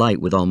produce light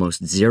with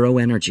almost zero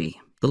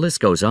energy. The list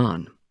goes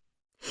on.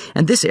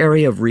 And this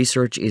area of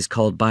research is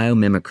called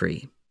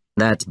biomimicry.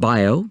 That's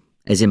bio,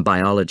 as in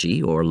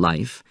biology or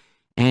life,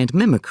 and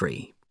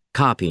mimicry,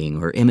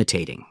 copying or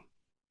imitating.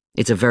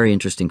 It's a very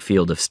interesting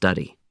field of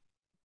study.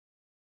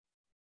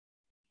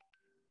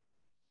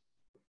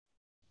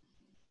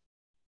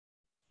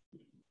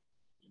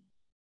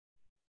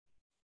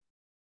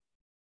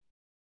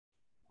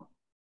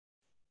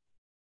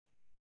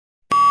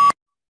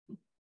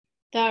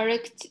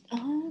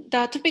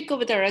 The topic of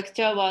the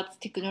lecture was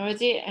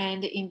technology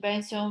and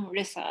invention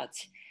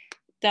research.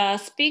 The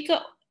speaker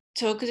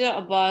talked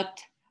about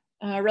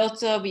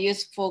lots of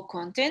useful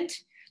content.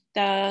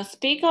 The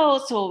speaker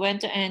also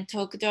went and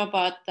talked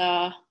about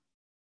the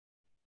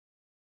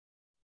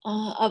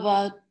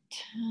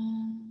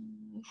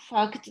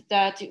fact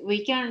that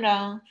we can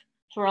learn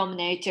from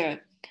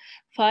nature.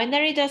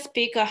 Finally, the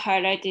speaker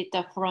highlighted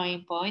the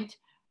following point: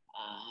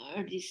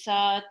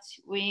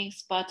 research,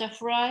 wings,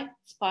 butterfly,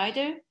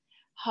 spider,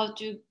 how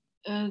to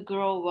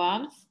grow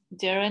worms,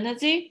 their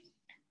energy,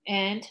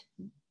 and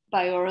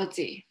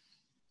biology.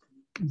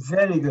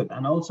 Very good.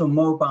 And also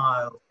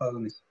mobile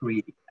phone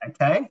screen.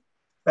 Okay.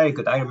 Very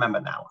good. I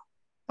remember now.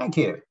 Thank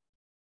you.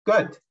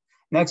 Good.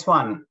 Next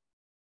one,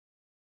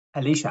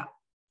 Alicia.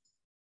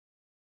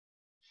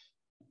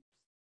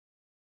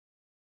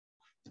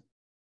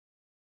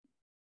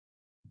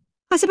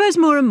 I suppose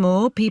more and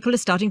more people are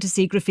starting to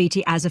see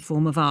graffiti as a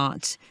form of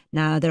art.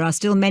 Now, there are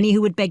still many who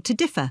would beg to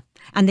differ,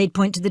 and they'd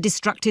point to the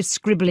destructive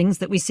scribblings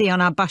that we see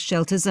on our bus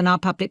shelters and our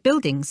public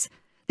buildings.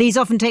 These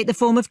often take the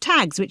form of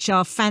tags, which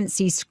are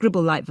fancy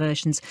scribble-like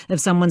versions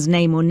of someone's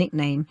name or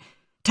nickname.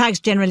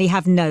 Tags generally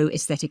have no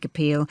aesthetic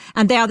appeal,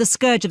 and they are the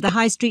scourge of the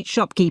high street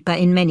shopkeeper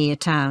in many a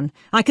town.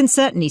 I can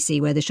certainly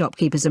see where the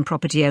shopkeepers and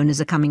property owners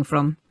are coming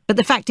from. But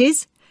the fact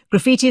is,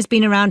 graffiti has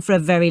been around for a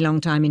very long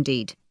time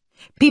indeed.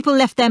 People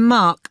left their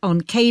mark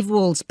on cave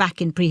walls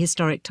back in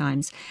prehistoric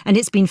times, and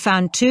it's been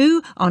found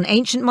too on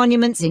ancient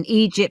monuments in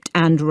Egypt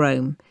and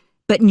Rome.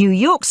 But New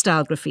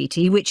York-style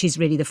graffiti, which is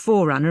really the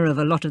forerunner of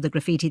a lot of the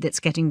graffiti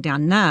that's getting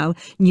done now,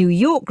 New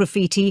York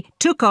graffiti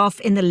took off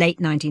in the late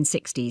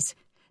 1960s.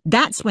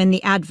 That's when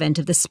the advent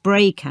of the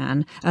spray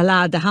can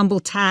allowed the humble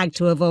tag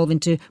to evolve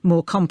into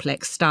more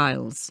complex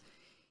styles.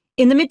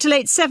 In the mid to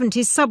late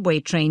 70s, subway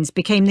trains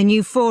became the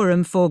new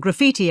forum for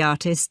graffiti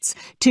artists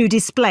to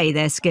display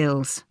their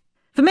skills.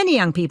 For many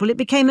young people, it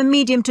became a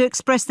medium to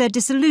express their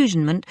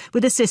disillusionment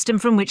with a system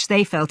from which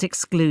they felt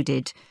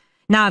excluded.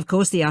 Now, of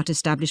course, the art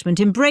establishment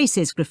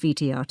embraces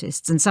graffiti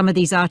artists, and some of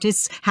these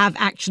artists have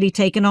actually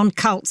taken on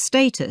cult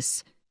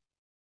status.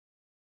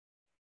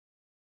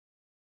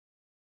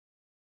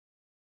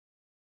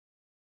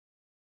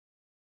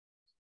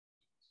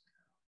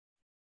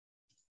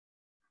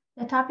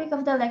 The topic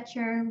of the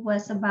lecture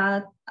was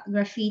about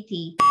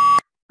graffiti.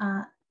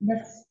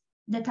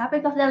 The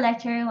topic of the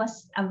lecture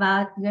was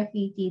about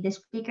graffiti. The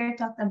speaker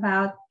talked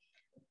about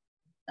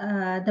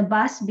the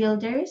bus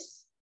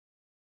builders.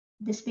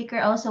 The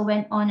speaker also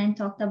went on and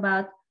talked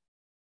about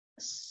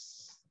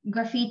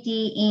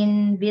graffiti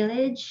in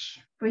village,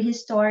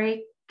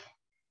 prehistoric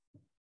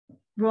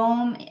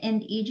Rome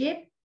and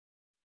Egypt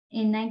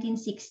in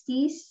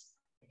 1960s,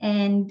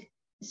 and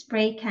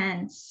spray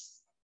cans.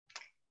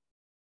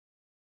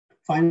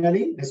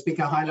 Finally, the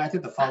speaker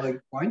highlighted the following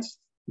points: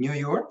 New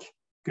York,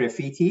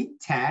 graffiti,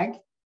 tag,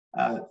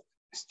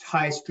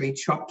 high street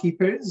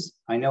shopkeepers.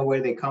 I know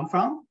where they come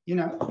from. You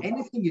know,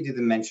 anything you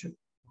didn't mention.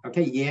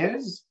 Okay,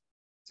 years.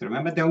 So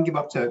remember, don't give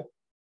up to.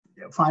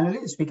 Finally,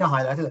 the speaker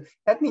highlighted.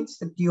 That means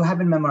that you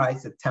haven't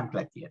memorized the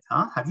template yet,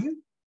 huh? Have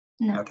you?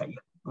 No. Okay.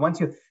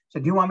 So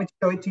do you want me to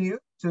show it to you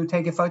to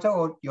take a photo,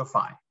 or you're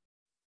fine?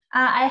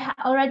 I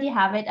already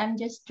have it. I'm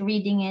just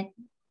reading it.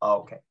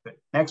 Okay, good.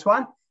 Next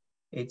one.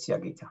 It's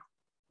Yagita.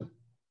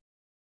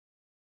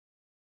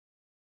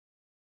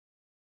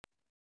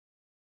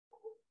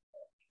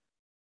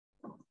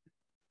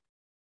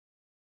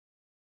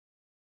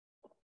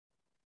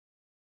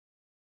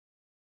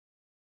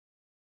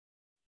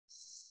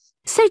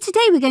 So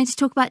today we're going to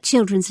talk about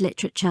children's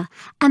literature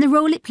and the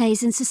role it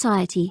plays in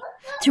society.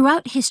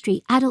 Throughout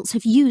history, adults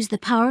have used the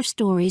power of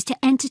stories to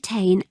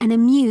entertain and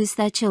amuse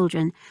their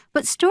children.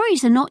 But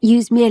stories are not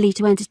used merely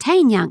to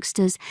entertain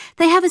youngsters.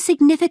 They have a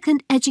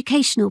significant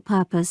educational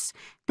purpose.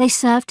 They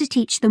serve to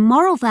teach the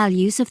moral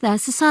values of their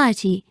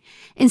society.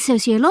 In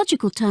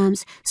sociological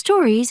terms,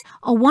 stories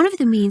are one of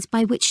the means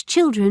by which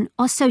children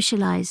are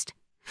socialized.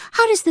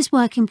 How does this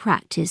work in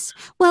practice?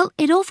 Well,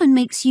 it often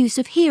makes use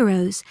of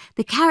heroes,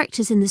 the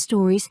characters in the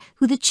stories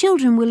who the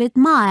children will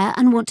admire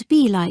and want to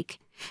be like.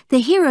 The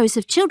heroes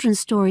of children's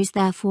stories,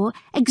 therefore,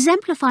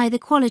 exemplify the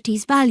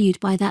qualities valued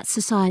by that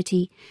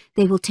society.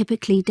 They will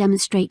typically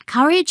demonstrate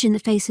courage in the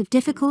face of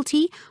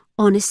difficulty,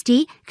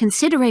 honesty,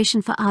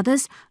 consideration for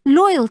others,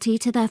 loyalty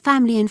to their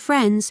family and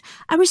friends,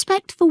 a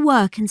respect for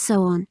work, and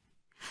so on.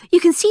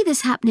 You can see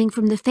this happening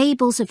from the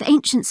fables of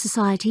ancient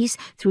societies,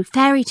 through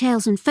fairy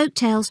tales and folk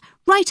tales,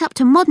 right up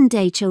to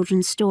modern-day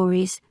children's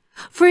stories.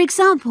 For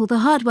example, the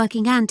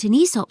hard-working ant in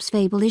Aesop's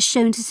fable is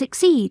shown to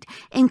succeed,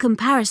 in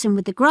comparison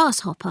with the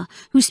grasshopper,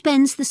 who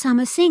spends the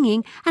summer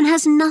singing and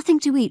has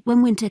nothing to eat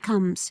when winter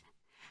comes.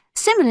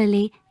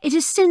 Similarly, it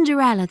is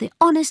Cinderella, the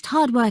honest,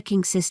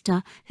 hard-working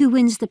sister, who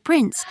wins the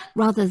prince,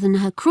 rather than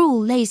her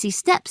cruel, lazy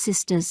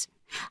stepsisters.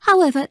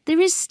 However, there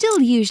is still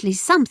usually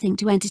something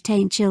to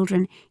entertain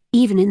children,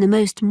 even in the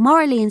most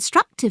morally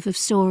instructive of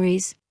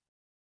stories.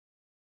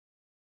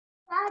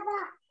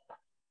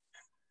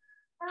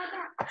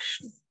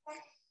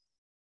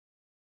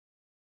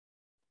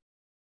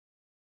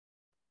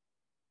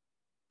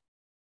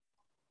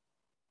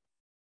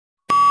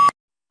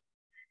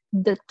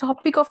 The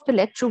topic of the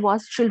lecture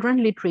was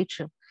children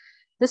literature.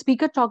 The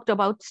speaker talked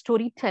about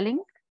storytelling,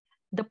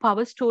 the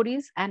power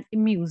stories, and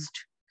amused.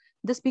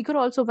 The speaker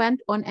also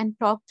went on and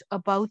talked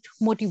about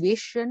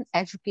motivation,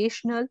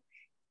 educational,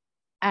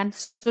 and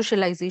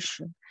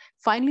socialization.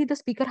 Finally, the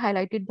speaker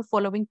highlighted the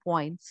following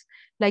points,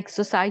 like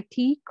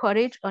society,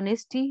 courage,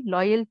 honesty,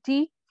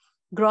 loyalty,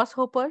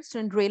 grasshopper,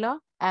 Cinderella,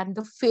 and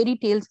the fairy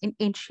tales in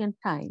ancient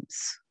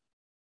times.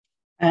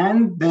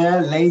 And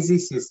their lazy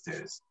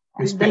sisters.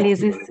 The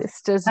lazy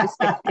sisters,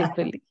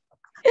 respectively.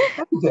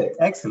 Good,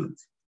 excellent.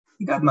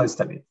 You got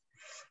most of it.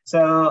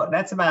 So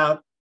that's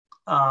about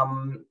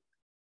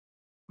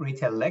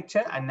retail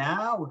lecture. And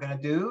now we're going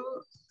to do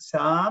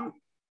some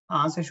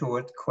answer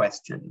short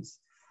questions.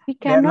 We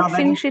cannot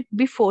finish it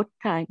before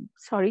time.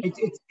 Sorry.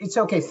 It's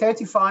okay.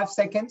 35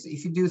 seconds.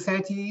 If you do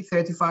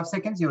 35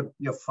 seconds,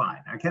 you're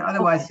fine. Okay.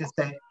 Otherwise, just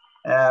say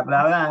blah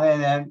blah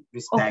and then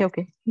respect.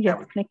 Okay.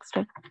 Yeah. Next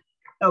time.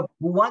 Oh,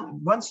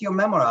 once you're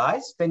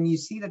memorized, then you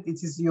see that it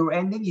is your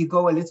ending. You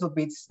go a little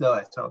bit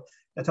slower. So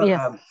that's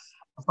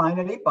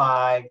finally,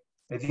 by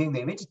reviewing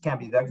the image, it can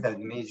be deducted that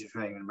the image is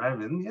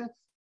showing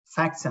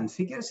facts and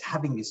figures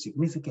having a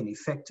significant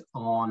effect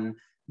on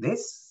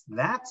this,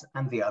 that,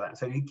 and the other.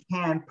 So you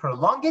can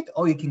prolong it,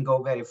 or you can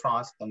go very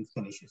fast and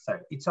finish it. So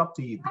it's up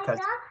to you, because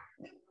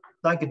it's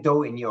like a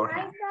dough in your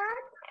hand.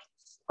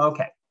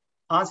 Okay,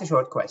 answer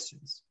short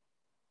questions.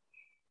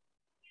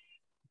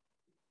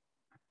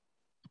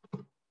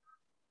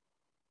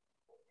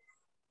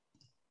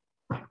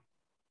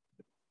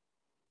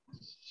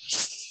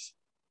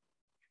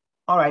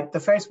 All right, the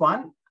first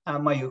one,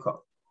 Mayuko.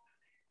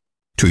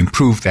 To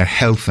improve their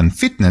health and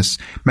fitness,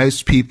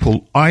 most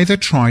people either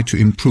try to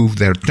improve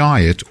their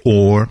diet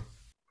or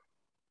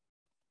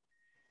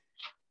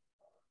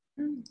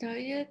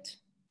Diet.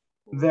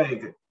 Very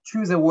good.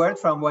 Choose a word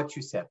from what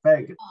you said.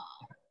 Very good.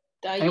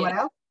 Diet. Anyone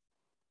else?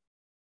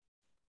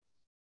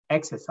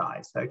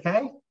 Exercise,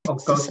 okay? Or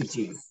go to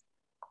gym.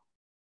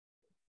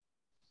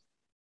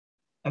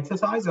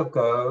 Exercise or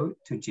go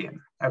to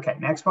gym. Okay,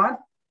 next one.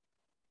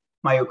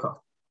 Mayuko.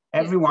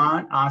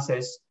 Everyone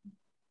answers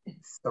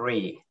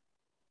 3.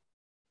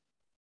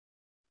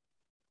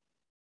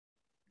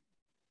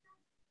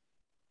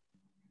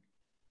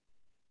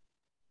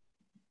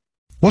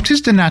 What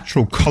is the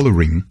natural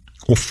colouring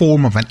or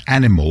form of an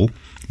animal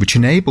which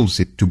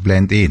enables it to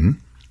blend in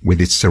with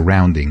its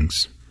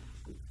surroundings?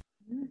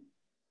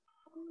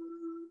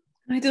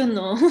 I don't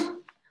know.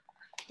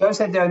 Don't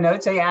say don't know,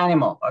 say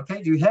animal,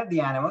 okay? Do you have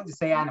the animal? Just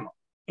say animal.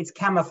 It's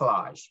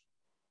camouflage.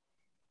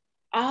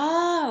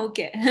 Ah,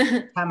 okay.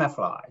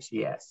 Camouflage,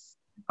 yes.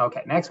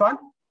 Okay, next one.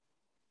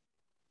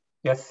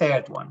 Your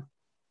third one.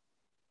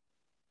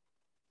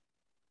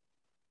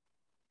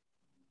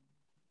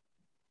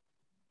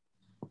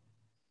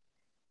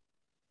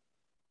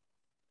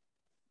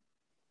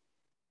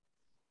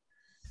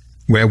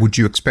 Where would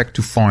you expect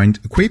to find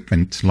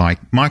equipment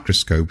like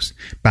microscopes,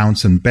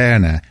 Bunsen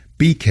burner,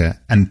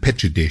 beaker and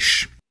petri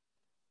dish?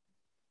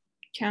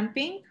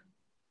 Camping?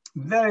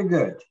 Very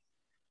good.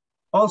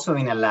 Also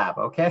in a lab,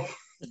 okay?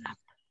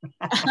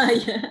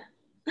 Yeah.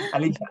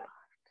 Alicia.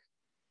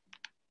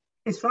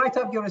 It's right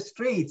up your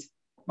street,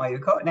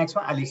 Mayuko. Next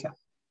one, Alicia.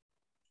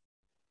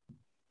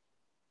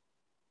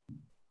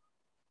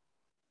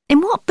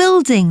 In what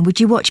building would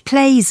you watch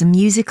plays and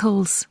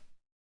musicals?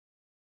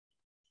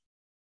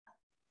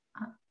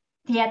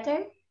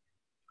 Theater.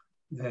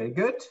 Very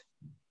good.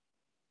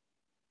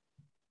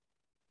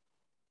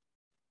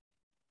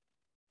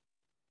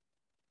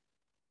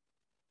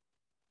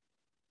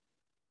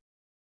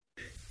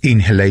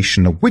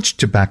 Inhalation of which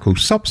tobacco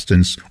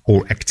substance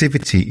or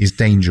activity is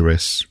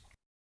dangerous?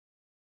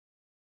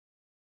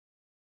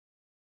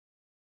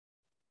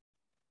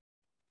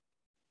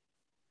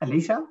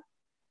 Alicia?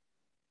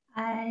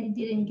 I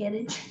didn't get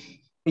it.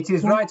 It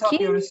is right up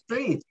your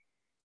street.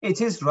 It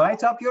is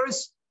right up your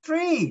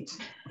street.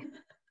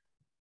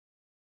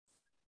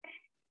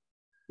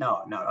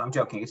 No, I'm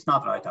joking. It's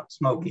not right up.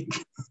 Smoking.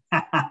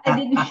 I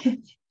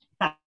didn't.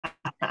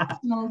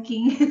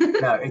 Smoking.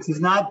 No, it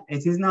is not.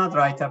 It is not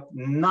right up.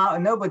 No,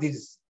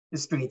 nobody's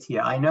street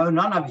here. I know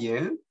none of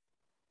you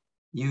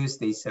use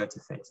these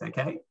certificates.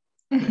 Okay.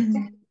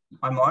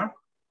 One more.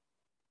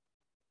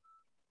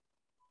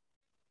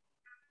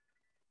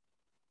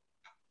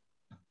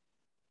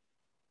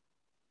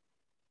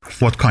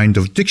 What kind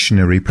of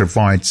dictionary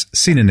provides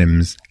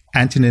synonyms,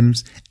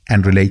 antonyms,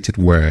 and related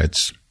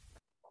words?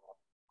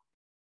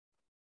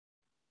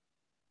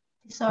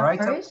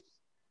 Thesaurus.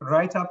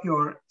 Right up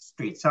your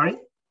street. Sorry?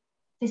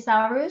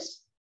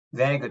 Thesaurus.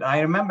 Very good.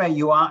 I remember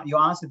you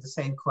answered the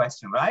same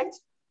question, right?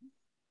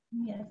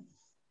 Yes.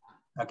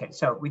 Okay,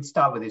 so we'd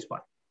start with this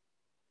one.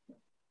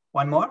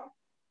 One more.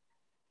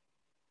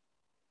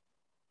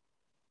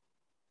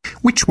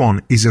 Which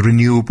one is a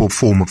renewable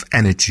form of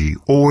energy,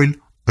 oil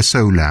or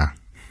solar?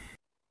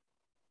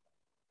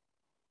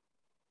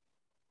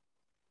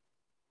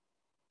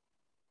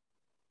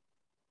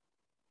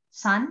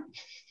 Sun.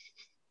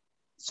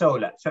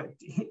 Solar. So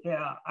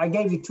I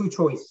gave you two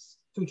choices,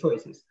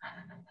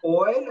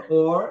 oil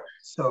or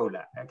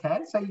solar. Okay,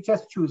 so you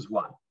just choose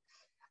one.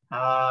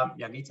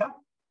 Yavita?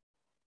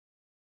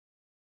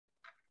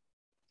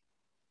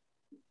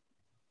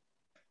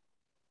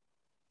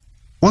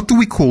 What do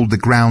we call the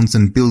grounds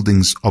and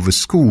buildings of a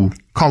school,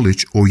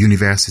 college or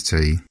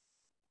university?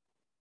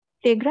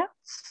 Playground.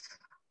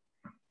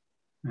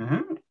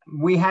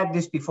 We had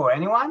this before.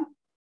 Anyone?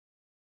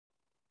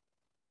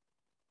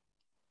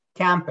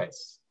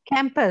 Campus.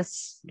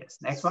 Campus. Yes,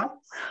 next one.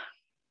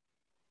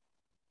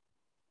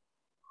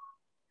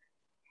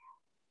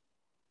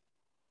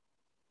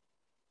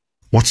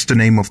 What's the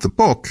name of the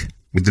book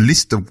with the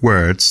list of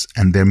words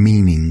and their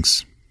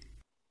meanings?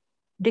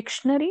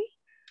 Dictionary.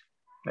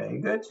 Very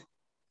good.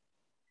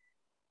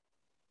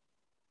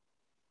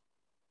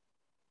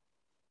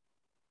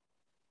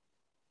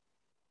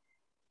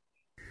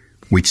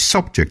 Which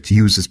subject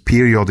uses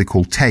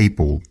periodical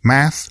table,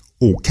 math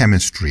or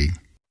chemistry?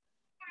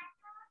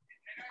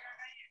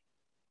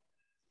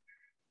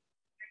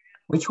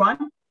 Which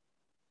one?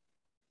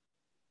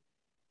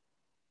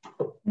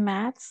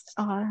 Maths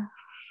or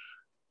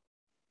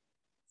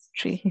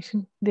history.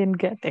 Didn't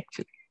get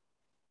actually.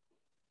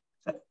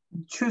 So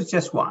choose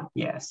just one.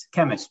 Yes,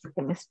 chemistry.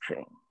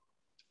 Chemistry.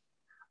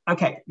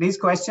 Okay, these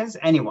questions,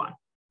 anyone?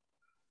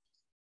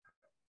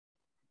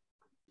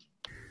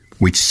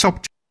 Which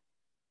subject?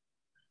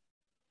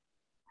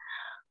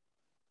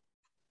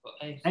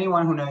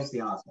 Anyone who knows the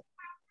answer.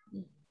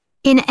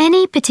 In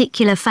any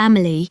particular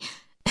family,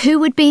 who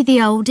would be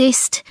the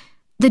oldest?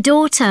 The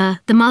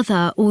daughter, the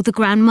mother, or the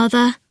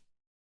grandmother?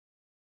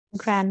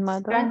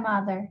 Grandmother.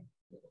 Grandmother.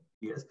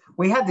 Yes,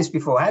 we had this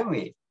before, haven't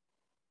we?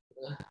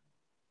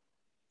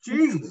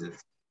 Jesus.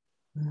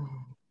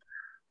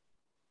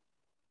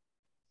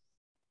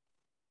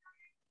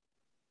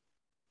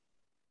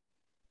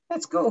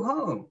 Let's go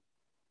home.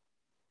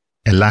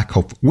 A lack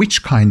of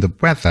which kind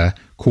of weather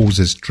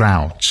causes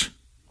drought?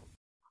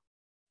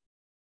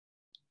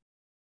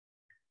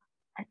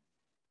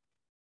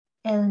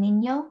 El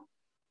Niño.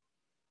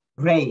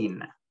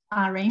 Rain.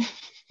 Rain.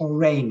 Or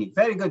rainy.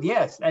 Very good.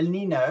 Yes. El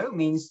Nino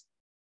means,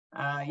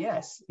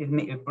 yes,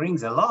 it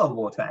brings a lot of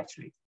water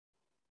actually.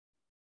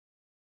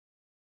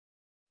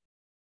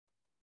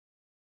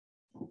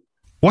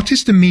 What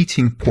is the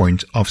meeting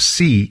point of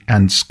sea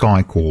and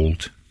sky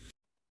called?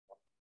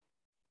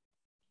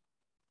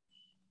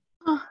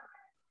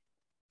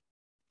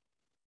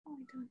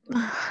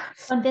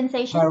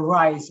 Condensation.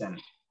 Horizon.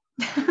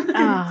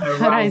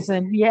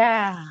 Horizon.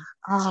 Yeah.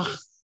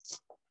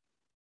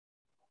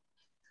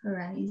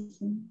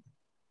 Horizon.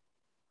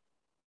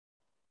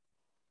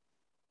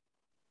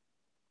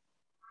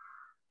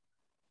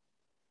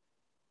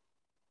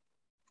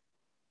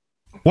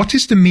 What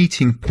is the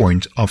meeting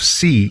point of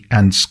sea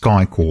and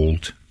sky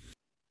called?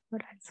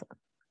 Horizon.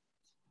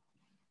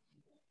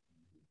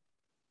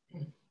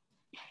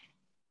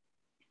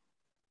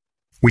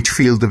 Which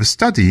field of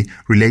study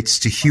relates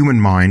to human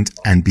mind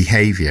and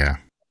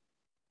behavior?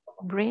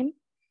 Brain.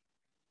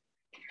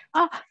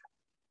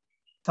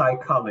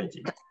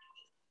 Psychology.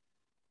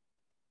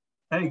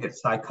 Very good.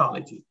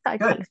 Psychology.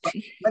 Good.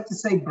 Let's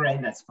just say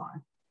brain, that's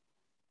fine.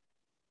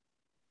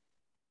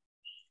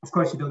 Of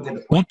course, you don't get the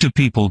point. What do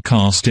people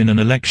cast in an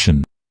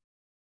election?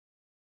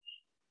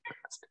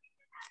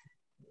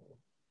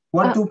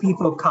 What do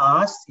people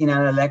cast in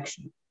an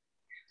election?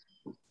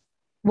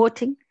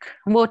 Voting.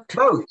 Vote.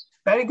 Vote.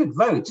 Very good.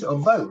 Vote or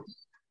vote.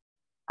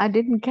 I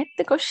didn't get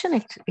the question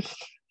actually.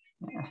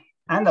 Yeah.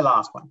 And the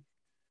last one.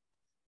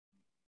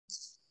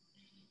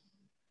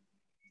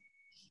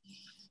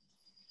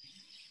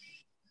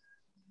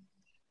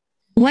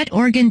 What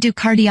organ do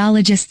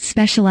cardiologists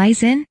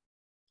specialize in?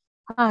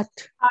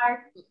 Heart.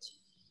 Heart.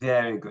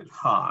 Very good.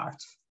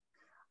 Heart.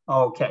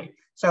 Okay.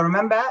 So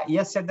remember,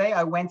 yesterday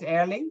I went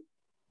early.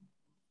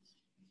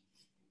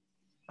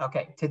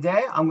 Okay.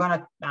 Today I'm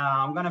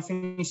gonna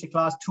finish the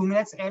class 2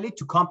 minutes early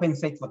to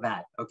compensate for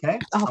that. Okay.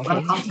 I'm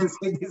gonna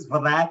compensate this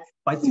for that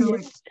by 2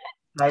 minutes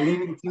by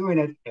leaving 2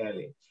 minutes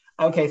early.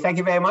 Okay. Thank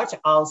you very much.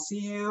 I'll see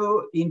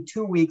you in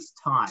 2 weeks'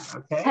 time.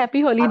 Okay.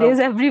 Happy holidays,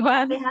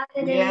 everyone. Happy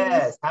holidays.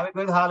 Yes. Have a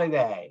good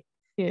holiday.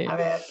 Yeah. Have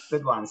a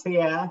good one. See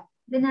ya.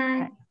 Good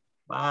night.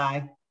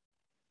 Bye.